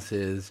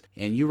balances.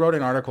 And you wrote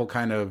an article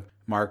kind of,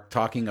 Mark,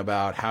 talking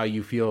about how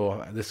you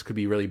feel this could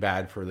be really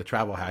bad for the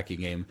travel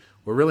hacking game.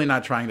 We're really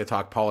not trying to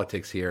talk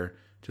politics here,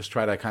 just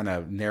try to kind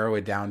of narrow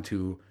it down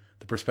to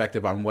the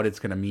perspective on what it's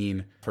going to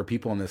mean for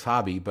people in this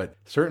hobby. But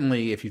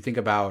certainly if you think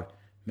about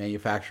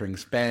manufacturing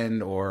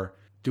spend or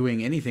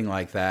doing anything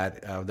like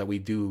that that we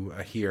do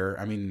here,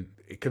 I mean,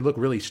 it could look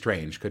really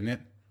strange, couldn't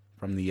it,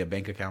 from the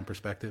bank account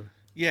perspective?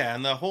 Yeah,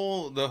 and the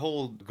whole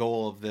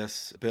goal of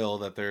this bill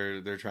that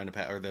they're trying to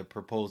pass, or the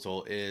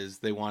proposal, is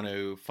they want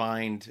to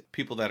find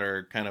people that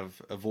are kind of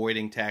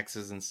avoiding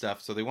taxes and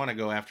stuff. So they want to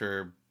go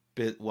after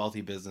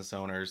wealthy business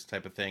owners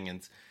type of thing,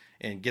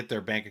 and get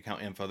their bank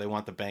account info. They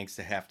want the banks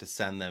to have to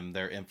send them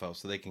their info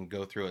so they can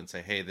go through it and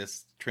say, hey,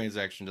 this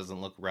transaction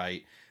doesn't look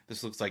right.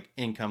 This looks like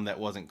income that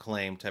wasn't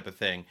claimed type of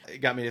thing. It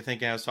got me to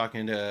thinking. I was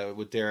talking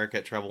with Derek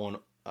at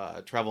Travel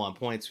on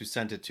Points, who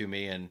sent it to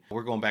me, and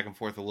we're going back and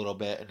forth a little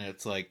bit, and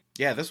it's like,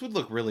 yeah, this would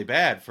look really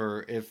bad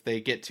for if they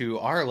get to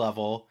our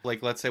level.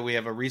 Like, let's say we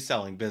have a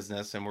reselling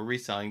business and we're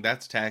reselling,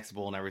 that's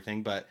taxable and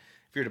everything, but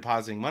if you're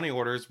depositing money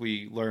orders,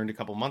 we learned a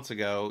couple months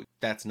ago,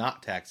 that's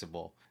not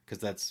taxable, because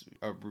that's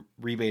a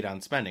rebate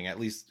on spending. At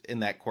least in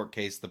that court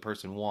case, the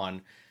person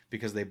won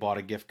because they bought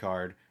a gift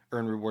card,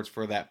 earned rewards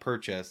for that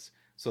purchase,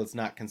 so it's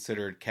not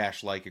considered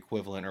cash-like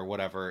equivalent or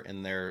whatever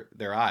in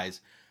their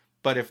eyes.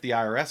 But if the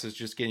IRS is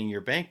just getting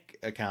your bank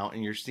account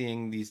and you're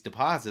seeing these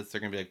deposits,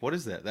 they're going to be like, what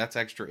is that? That's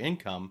extra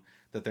income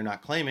that they're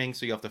not claiming,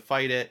 so you have to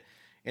fight it.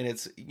 And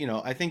it's, you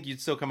know, I think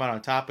you'd still come out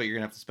on top, but you're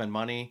going to have to spend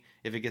money.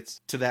 If it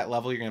gets to that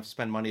level, you're going to have to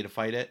spend money to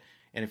fight it.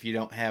 And if you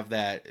don't have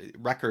that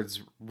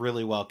records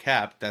really well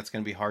kept, that's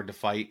going to be hard to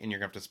fight, and you're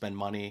going to have to spend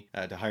money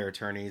to hire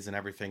attorneys and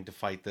everything to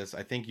fight this.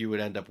 I think you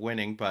would end up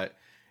winning, but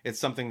it's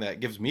something that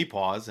gives me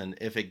pause. And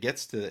if it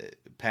gets to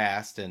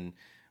passed and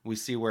we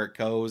see where it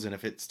goes, and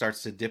if it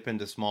starts to dip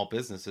into small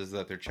businesses,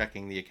 that they're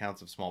checking the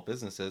accounts of small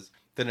businesses,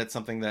 then it's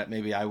something that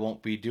maybe I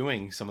won't be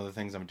doing some of the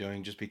things I'm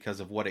doing just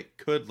because of what it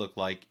could look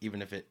like,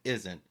 even if it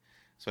isn't.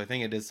 So I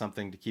think it is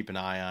something to keep an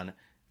eye on.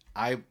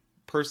 I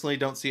personally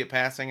don't see it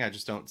passing. I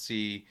just don't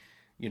see,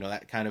 you know,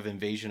 that kind of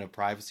invasion of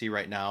privacy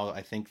right now.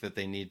 I think that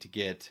they need to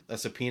get a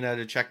subpoena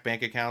to check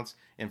bank accounts,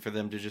 and for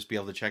them to just be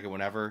able to check it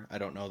whenever. I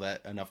don't know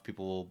that enough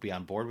people will be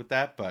on board with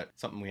that, but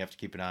something we have to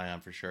keep an eye on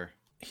for sure.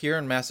 Here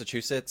in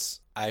Massachusetts,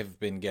 I've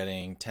been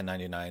getting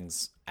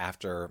 1099s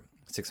after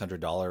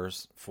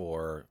 $600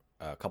 for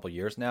a couple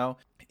years now.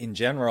 In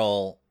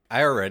general,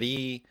 I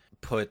already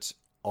put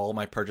all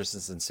my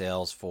purchases and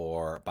sales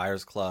for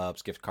buyers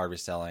clubs, gift card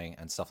reselling,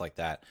 and stuff like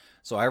that.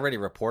 So I already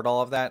report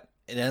all of that.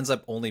 It ends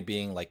up only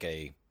being like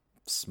a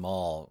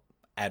small,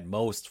 at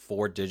most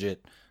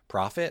 4-digit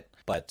profit.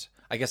 But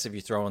I guess if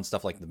you throw in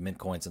stuff like the mint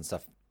coins and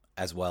stuff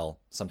as well,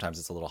 sometimes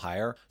it's a little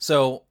higher.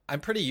 So I'm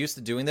pretty used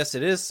to doing this.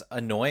 It is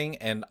annoying.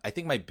 And I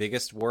think my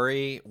biggest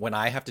worry when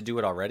I have to do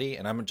it already,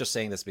 and I'm just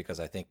saying this because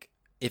I think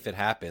if it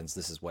happens,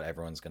 this is what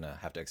everyone's going to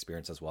have to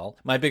experience as well.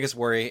 My biggest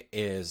worry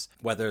is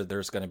whether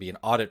there's going to be an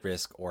audit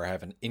risk or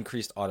have an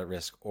increased audit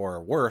risk, or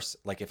worse,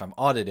 like if I'm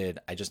audited,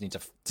 I just need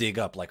to dig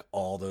up like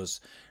all those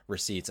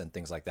receipts and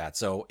things like that.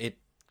 So it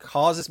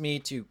causes me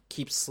to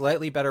keep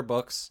slightly better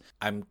books.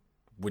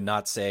 Would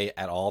not say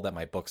at all that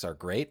my books are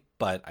great,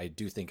 but I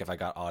do think if I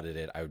got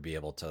audited, I would be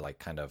able to like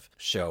kind of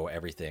show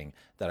everything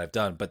that I've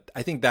done. But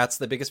I think that's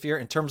the biggest fear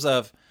in terms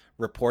of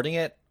reporting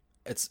it.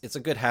 It's a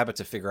good habit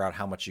to figure out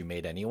how much you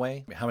made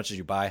anyway. How much did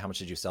you buy? How much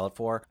did you sell it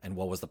for? And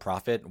what was the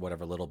profit?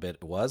 Whatever little bit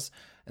it was.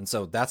 And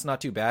so that's not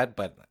too bad.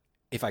 But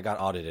if I got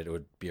audited, it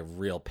would be a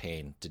real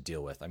pain to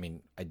deal with. I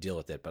mean, I deal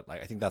with it, but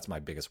like, I think that's my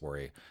biggest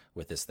worry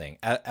with this thing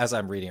as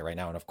I'm reading it right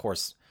now. And of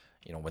course,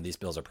 you know, when these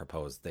bills are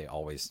proposed, they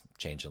always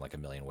change in like a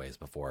million ways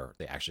before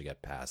they actually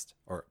get passed,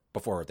 or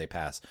before they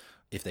pass,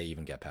 if they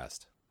even get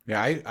passed.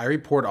 Yeah, I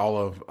report all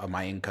of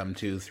my income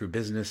too through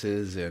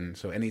businesses. And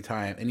so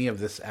anytime any of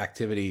this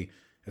activity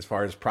as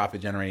far as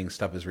profit generating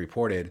stuff is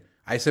reported,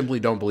 I simply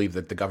don't believe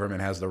that the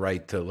government has the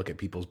right to look at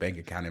people's bank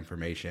account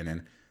information.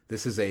 And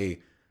this is a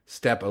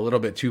step a little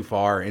bit too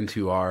far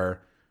into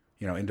our,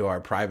 into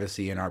our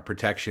privacy and our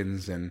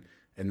protections. And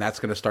that's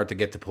going to start to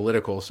get to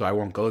political. So I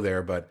won't go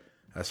there, but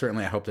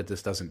certainly I hope that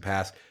this doesn't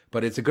pass.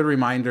 But it's a good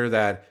reminder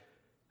that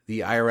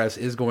the IRS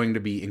is going to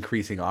be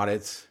increasing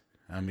audits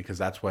because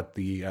that's what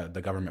the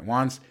government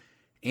wants.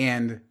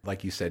 And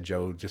like you said,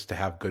 Joe, just to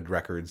have good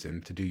records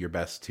and to do your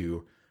best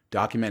to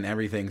document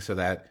everything so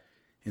that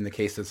in the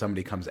case that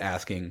somebody comes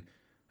asking,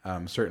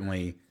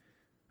 certainly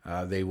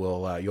they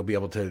will, you'll be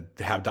able to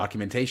have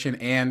documentation.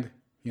 And,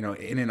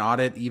 in an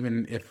audit,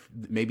 even if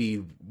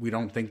maybe we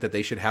don't think that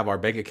they should have our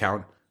bank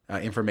account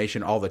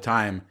information all the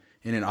time,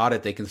 in an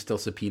audit, they can still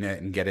subpoena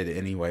it and get it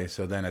anyway.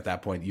 So then at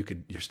that point,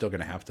 you're still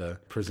going to have to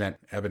present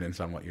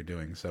evidence on what you're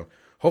doing. So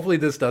hopefully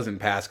this doesn't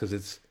pass because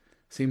it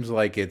seems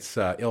like it's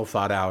ill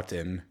thought out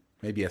and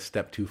maybe a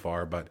step too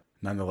far, but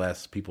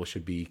nonetheless, people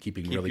should be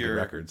keeping really good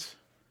records.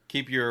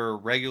 Keep your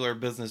regular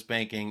business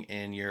banking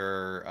and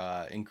your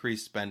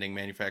increased spending,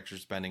 manufacturer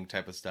spending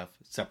type of stuff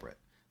separate.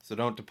 So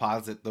don't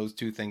deposit those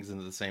two things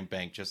into the same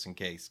bank just in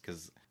case,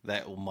 because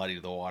that will muddy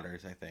the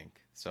waters, I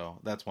think. So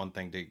that's one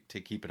thing to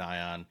keep an eye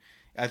on.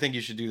 I think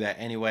you should do that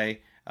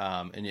anyway.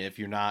 And if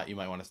you're not, you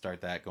might want to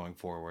start that going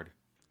forward.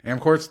 And of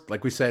course,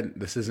 like we said,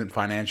 this isn't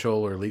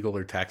financial or legal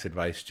or tax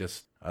advice,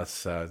 just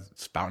us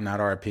spouting out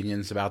our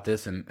opinions about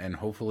this. And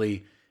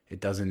hopefully it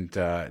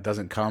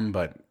doesn't come,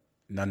 but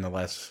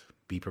nonetheless,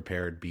 be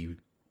prepared, be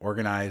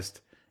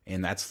organized.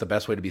 And that's the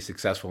best way to be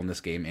successful in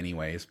this game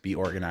anyways. Be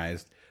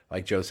organized.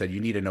 Like Joe said,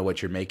 you need to know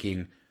what you're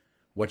making,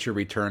 what's your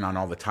return on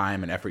all the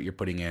time and effort you're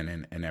putting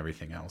in and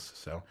everything else.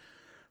 So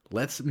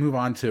let's move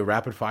on to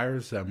rapid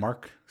fires.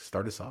 Mark,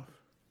 start us off.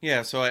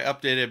 Yeah, so I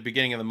updated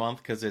beginning of the month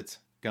because it's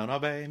gonna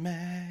be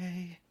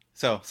May.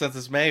 So since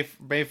it's May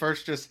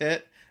 1st just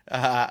hit,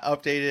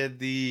 updated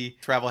the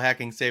travel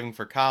hacking saving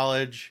for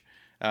college.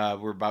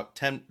 We're about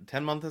 10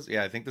 months.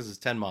 Yeah, I think this is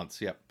 10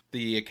 months. Yep.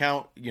 The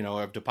account,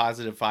 I've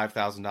deposited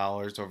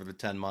 $5,000 over the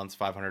 10 months,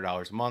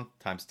 $500 a month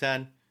times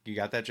 10. You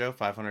got that, Joe?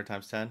 500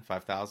 times 10,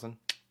 5,000.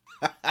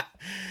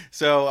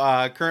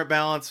 So current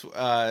balance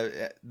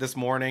this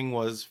morning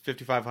was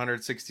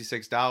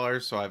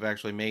 $5,566. So I've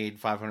actually made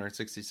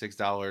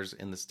 $566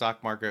 in the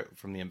stock market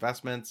from the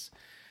investments.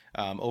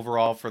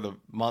 Overall for the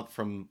month,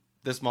 from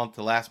this month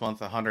to last month,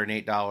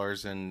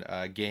 $108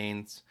 in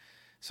gains.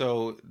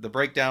 So the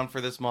breakdown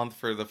for this month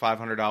for the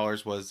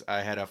 $500 was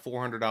I had a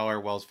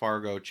 $400 Wells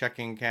Fargo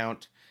checking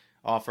account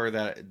offer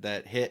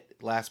that hit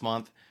last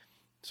month.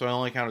 So I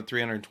only counted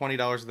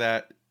 $320 of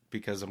that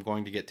because I'm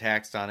going to get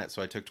taxed on it.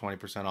 So I took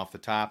 20% off the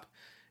top.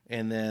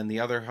 And then the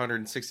other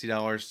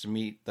 $160 to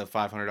meet the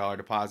 $500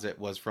 deposit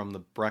was from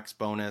the Brex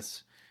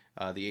bonus,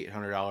 the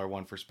 $800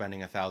 one for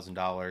spending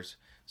 $1,000.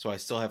 So I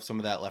still have some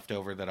of that left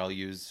over that I'll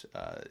use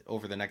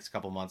over the next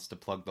couple months to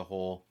plug the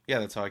hole. Yeah,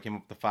 that's how I came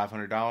up with the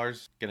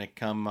 $500. Gonna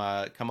come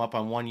up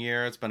on 1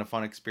 year. It's been a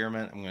fun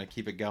experiment. I'm gonna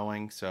keep it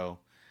going. So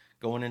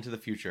going into the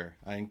future,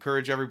 I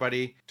encourage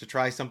everybody to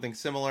try something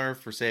similar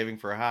for saving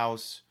for a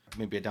house,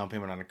 maybe a down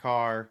payment on a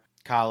car,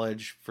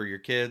 college for your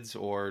kids,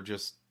 or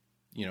just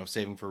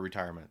saving for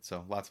retirement.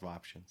 So lots of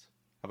options.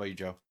 How about you,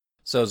 Joe?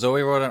 So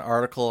Zoe wrote an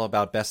article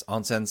about best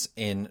onsens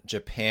in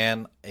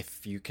Japan.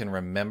 If you can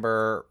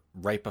remember,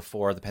 right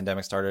before the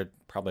pandemic started,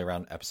 probably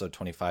around episode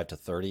 25 to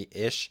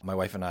 30-ish. My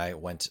wife and I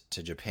went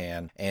to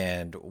Japan,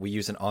 and we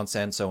use an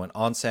onsen. So an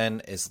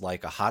onsen is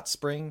like a hot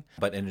spring,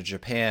 but in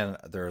Japan,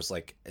 there's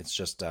like, it's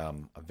just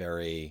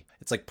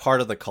it's like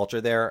part of the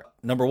culture there.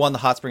 Number one, the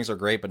hot springs are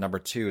great, but number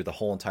two, the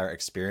whole entire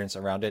experience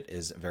around it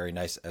is very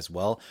nice as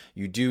well.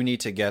 You do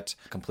need to get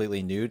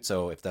completely nude.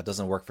 So if that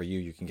doesn't work for you,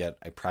 you can get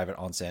a private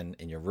onsen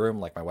in your room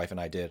like my wife and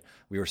I did.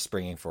 We were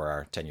springing for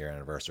our 10-year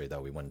anniversary,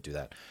 though. We wouldn't do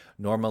that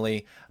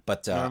normally.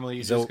 But normally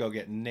you just go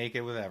get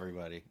naked with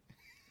everybody.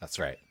 That's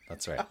right.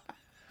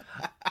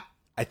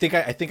 I think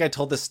I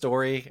told this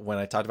story when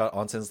I talked about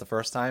onsens the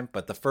first time,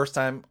 but the first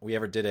time we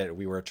ever did it,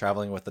 we were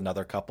traveling with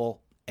another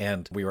couple,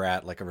 and we were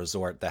at like a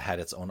resort that had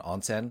its own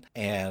onsen,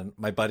 and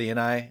my buddy and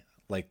I,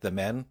 like the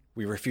men,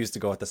 we refused to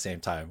go at the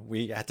same time.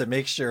 We had to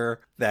make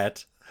sure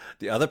that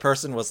the other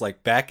person was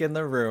like back in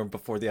the room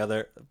before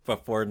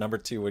number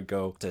two would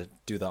go to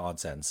do the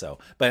onsen. So,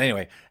 but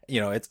anyway,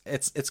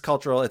 it's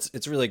cultural.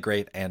 It's really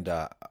great and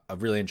a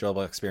really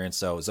enjoyable experience.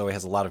 So Zoe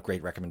has a lot of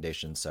great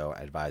recommendations. So I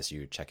advise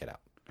you check it out.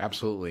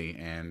 Absolutely.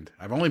 And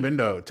I've only been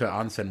to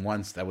onsen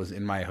once. That was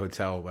in my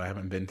hotel, but I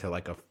haven't been to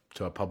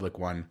a public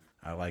one.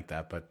 I like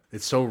that, but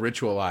it's so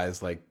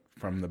ritualized, like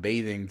from the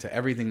bathing to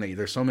everything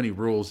there's so many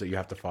rules that you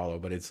have to follow,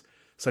 but it's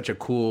such a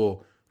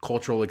cool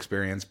cultural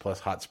experience. Plus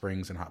hot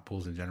springs and hot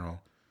pools in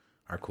general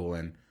are cool.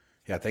 And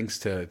yeah, thanks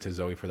to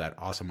Zoe for that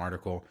awesome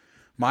article.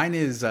 Mine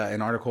is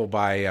an article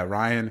by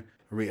Ryan,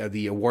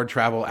 the award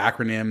travel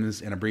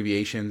acronyms and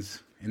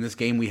abbreviations. In this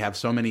game, we have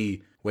so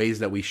many ways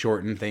that we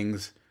shorten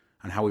things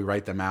on how we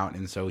write them out.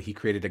 And so he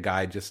created a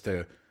guide just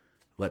to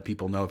let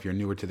people know, if you're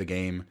newer to the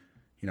game,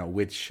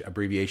 which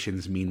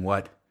abbreviations mean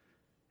what.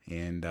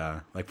 And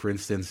like, for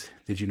instance,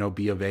 did you know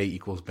B of A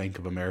equals Bank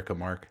of America,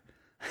 Mark?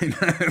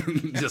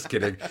 Just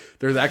kidding.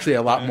 There's actually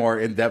a lot more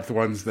in-depth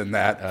ones than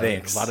that.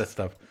 Thanks. A lot of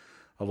stuff,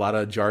 a lot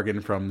of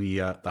jargon from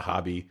the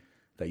hobby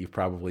that you've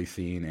probably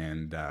seen,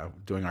 and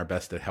doing our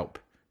best to help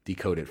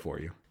decode it for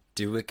you.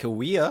 Do it,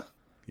 Kaweah.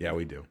 Yeah,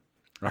 we do.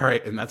 All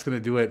right, and that's going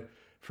to do it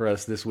for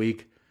us this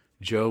week.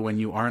 Joe, when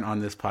you aren't on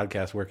this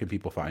podcast, where can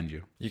people find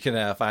you? You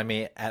can find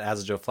me at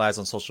AsAJoeFlies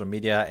on social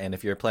media. And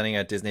if you're planning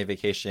a Disney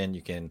vacation,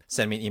 you can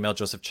send me an email,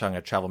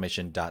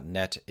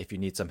 josephchung@travelmission.net. If you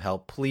need some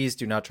help, please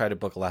do not try to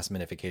book a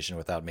last-minute vacation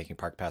without making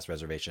park pass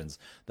reservations.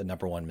 The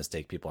number one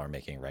mistake people are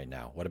making right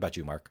now. What about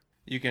you, Mark?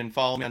 You can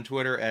follow me on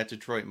Twitter at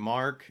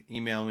DetroitMark.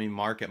 Email me,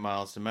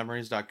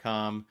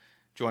 mark@milestomemories.com.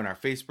 Join our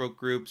Facebook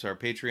groups, our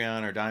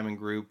Patreon, our Diamond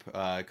group.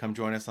 Come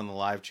join us on the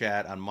live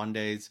chat on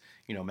Mondays.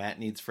 Matt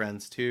needs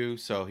friends too,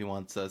 so he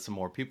wants some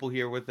more people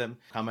here with him.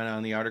 Comment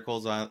on the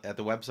articles at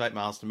the website,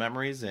 Miles to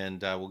Memories,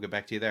 and we'll get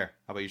back to you there.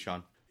 How about you,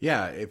 Sean?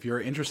 Yeah, if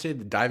you're interested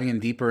in diving in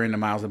deeper into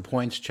Miles and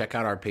Points, check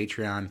out our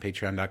Patreon,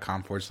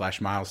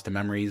 patreon.com/Miles to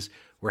Memories.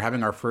 We're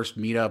having our first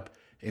meetup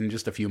in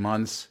just a few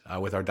months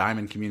with our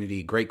Diamond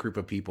community. Great group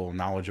of people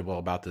knowledgeable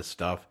about this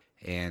stuff.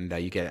 And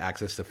you get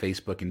access to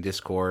Facebook and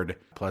Discord,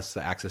 plus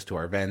access to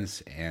our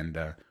events and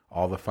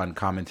all the fun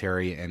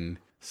commentary and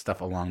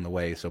stuff along the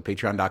way. So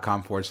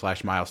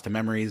patreon.com/Miles to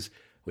Memories.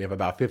 We have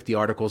about 50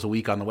 articles a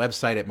week on the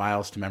website at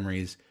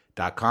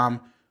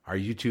milestomemories.com. Our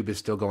YouTube is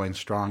still going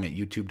strong at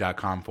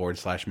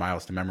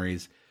youtube.com/Miles to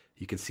Memories.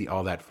 You can see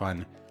all that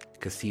fun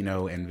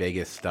casino and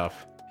Vegas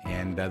stuff.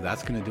 And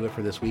that's going to do it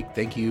for this week.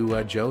 Thank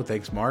you, Joe.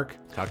 Thanks, Mark.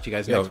 Talk to you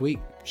guys next week.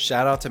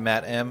 Shout out to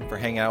Matt M. for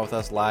hanging out with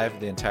us live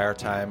the entire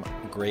time.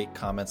 Great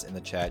comments in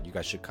the chat. You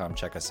guys should come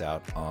check us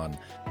out on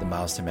the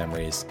Miles to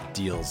Memories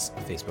Deals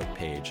Facebook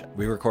page.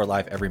 We record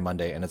live every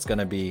Monday, and it's going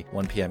to be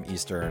 1 p.m.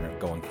 Eastern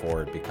going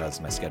forward because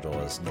my schedule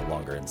is no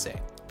longer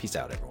insane. Peace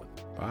out, everyone.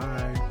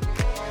 Bye.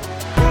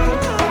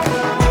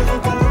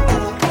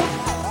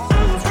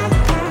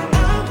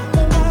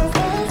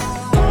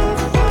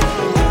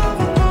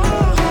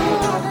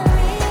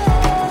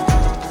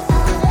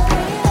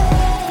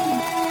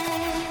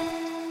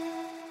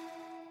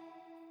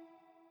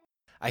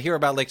 I hear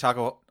about Lake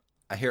Tahoe.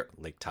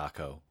 Lake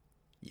Tahoe.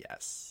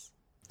 Yes.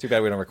 Too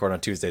bad we don't record on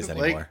Tuesdays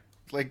anymore.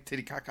 Lake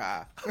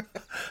Titicaca.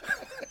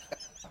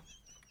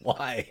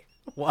 Why?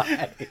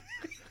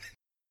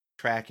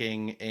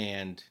 Tracking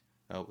and...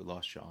 Oh, we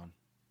lost Sean.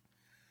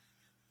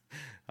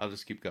 I'll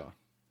just keep going.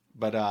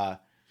 But,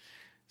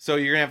 so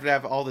you're going to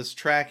have all this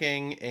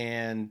tracking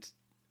and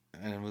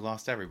we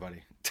lost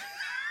everybody.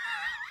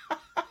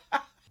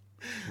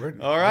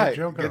 All right.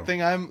 Good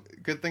thing I'm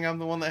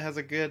the one that has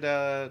a good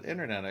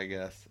internet, I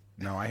guess.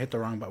 No, I hit the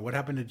wrong button. What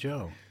happened to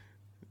Joe?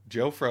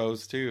 Joe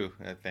froze too,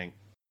 I think.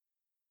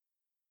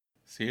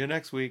 See you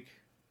next week.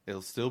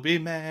 It'll still be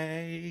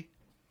May.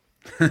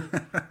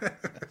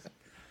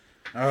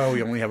 Oh,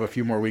 we only have a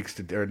few more weeks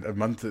a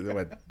month,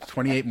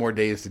 28 more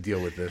days to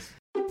deal with this.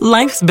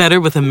 Life's better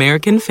with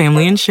American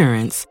Family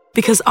Insurance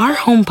because our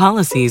home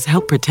policies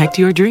help protect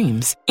your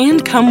dreams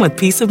and come with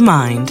peace of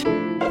mind.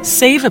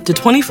 Save up to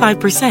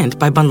 25%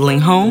 by bundling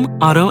home,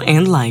 auto,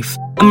 and life.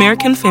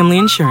 American Family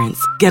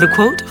Insurance. Get a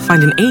quote,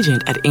 find an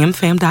agent at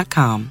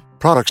amfam.com.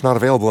 Products not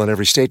available in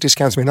every state.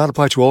 Discounts may not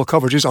apply to all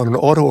coverages on an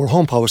auto or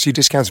home policy.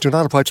 Discounts do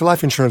not apply to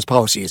life insurance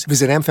policies.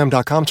 Visit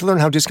amfam.com to learn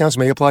how discounts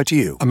may apply to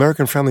you.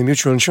 American Family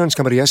Mutual Insurance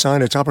Company, SI,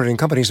 and its operating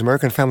companies,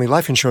 American Family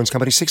Life Insurance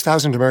Company,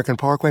 6000 American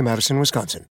Parkway, Madison, Wisconsin.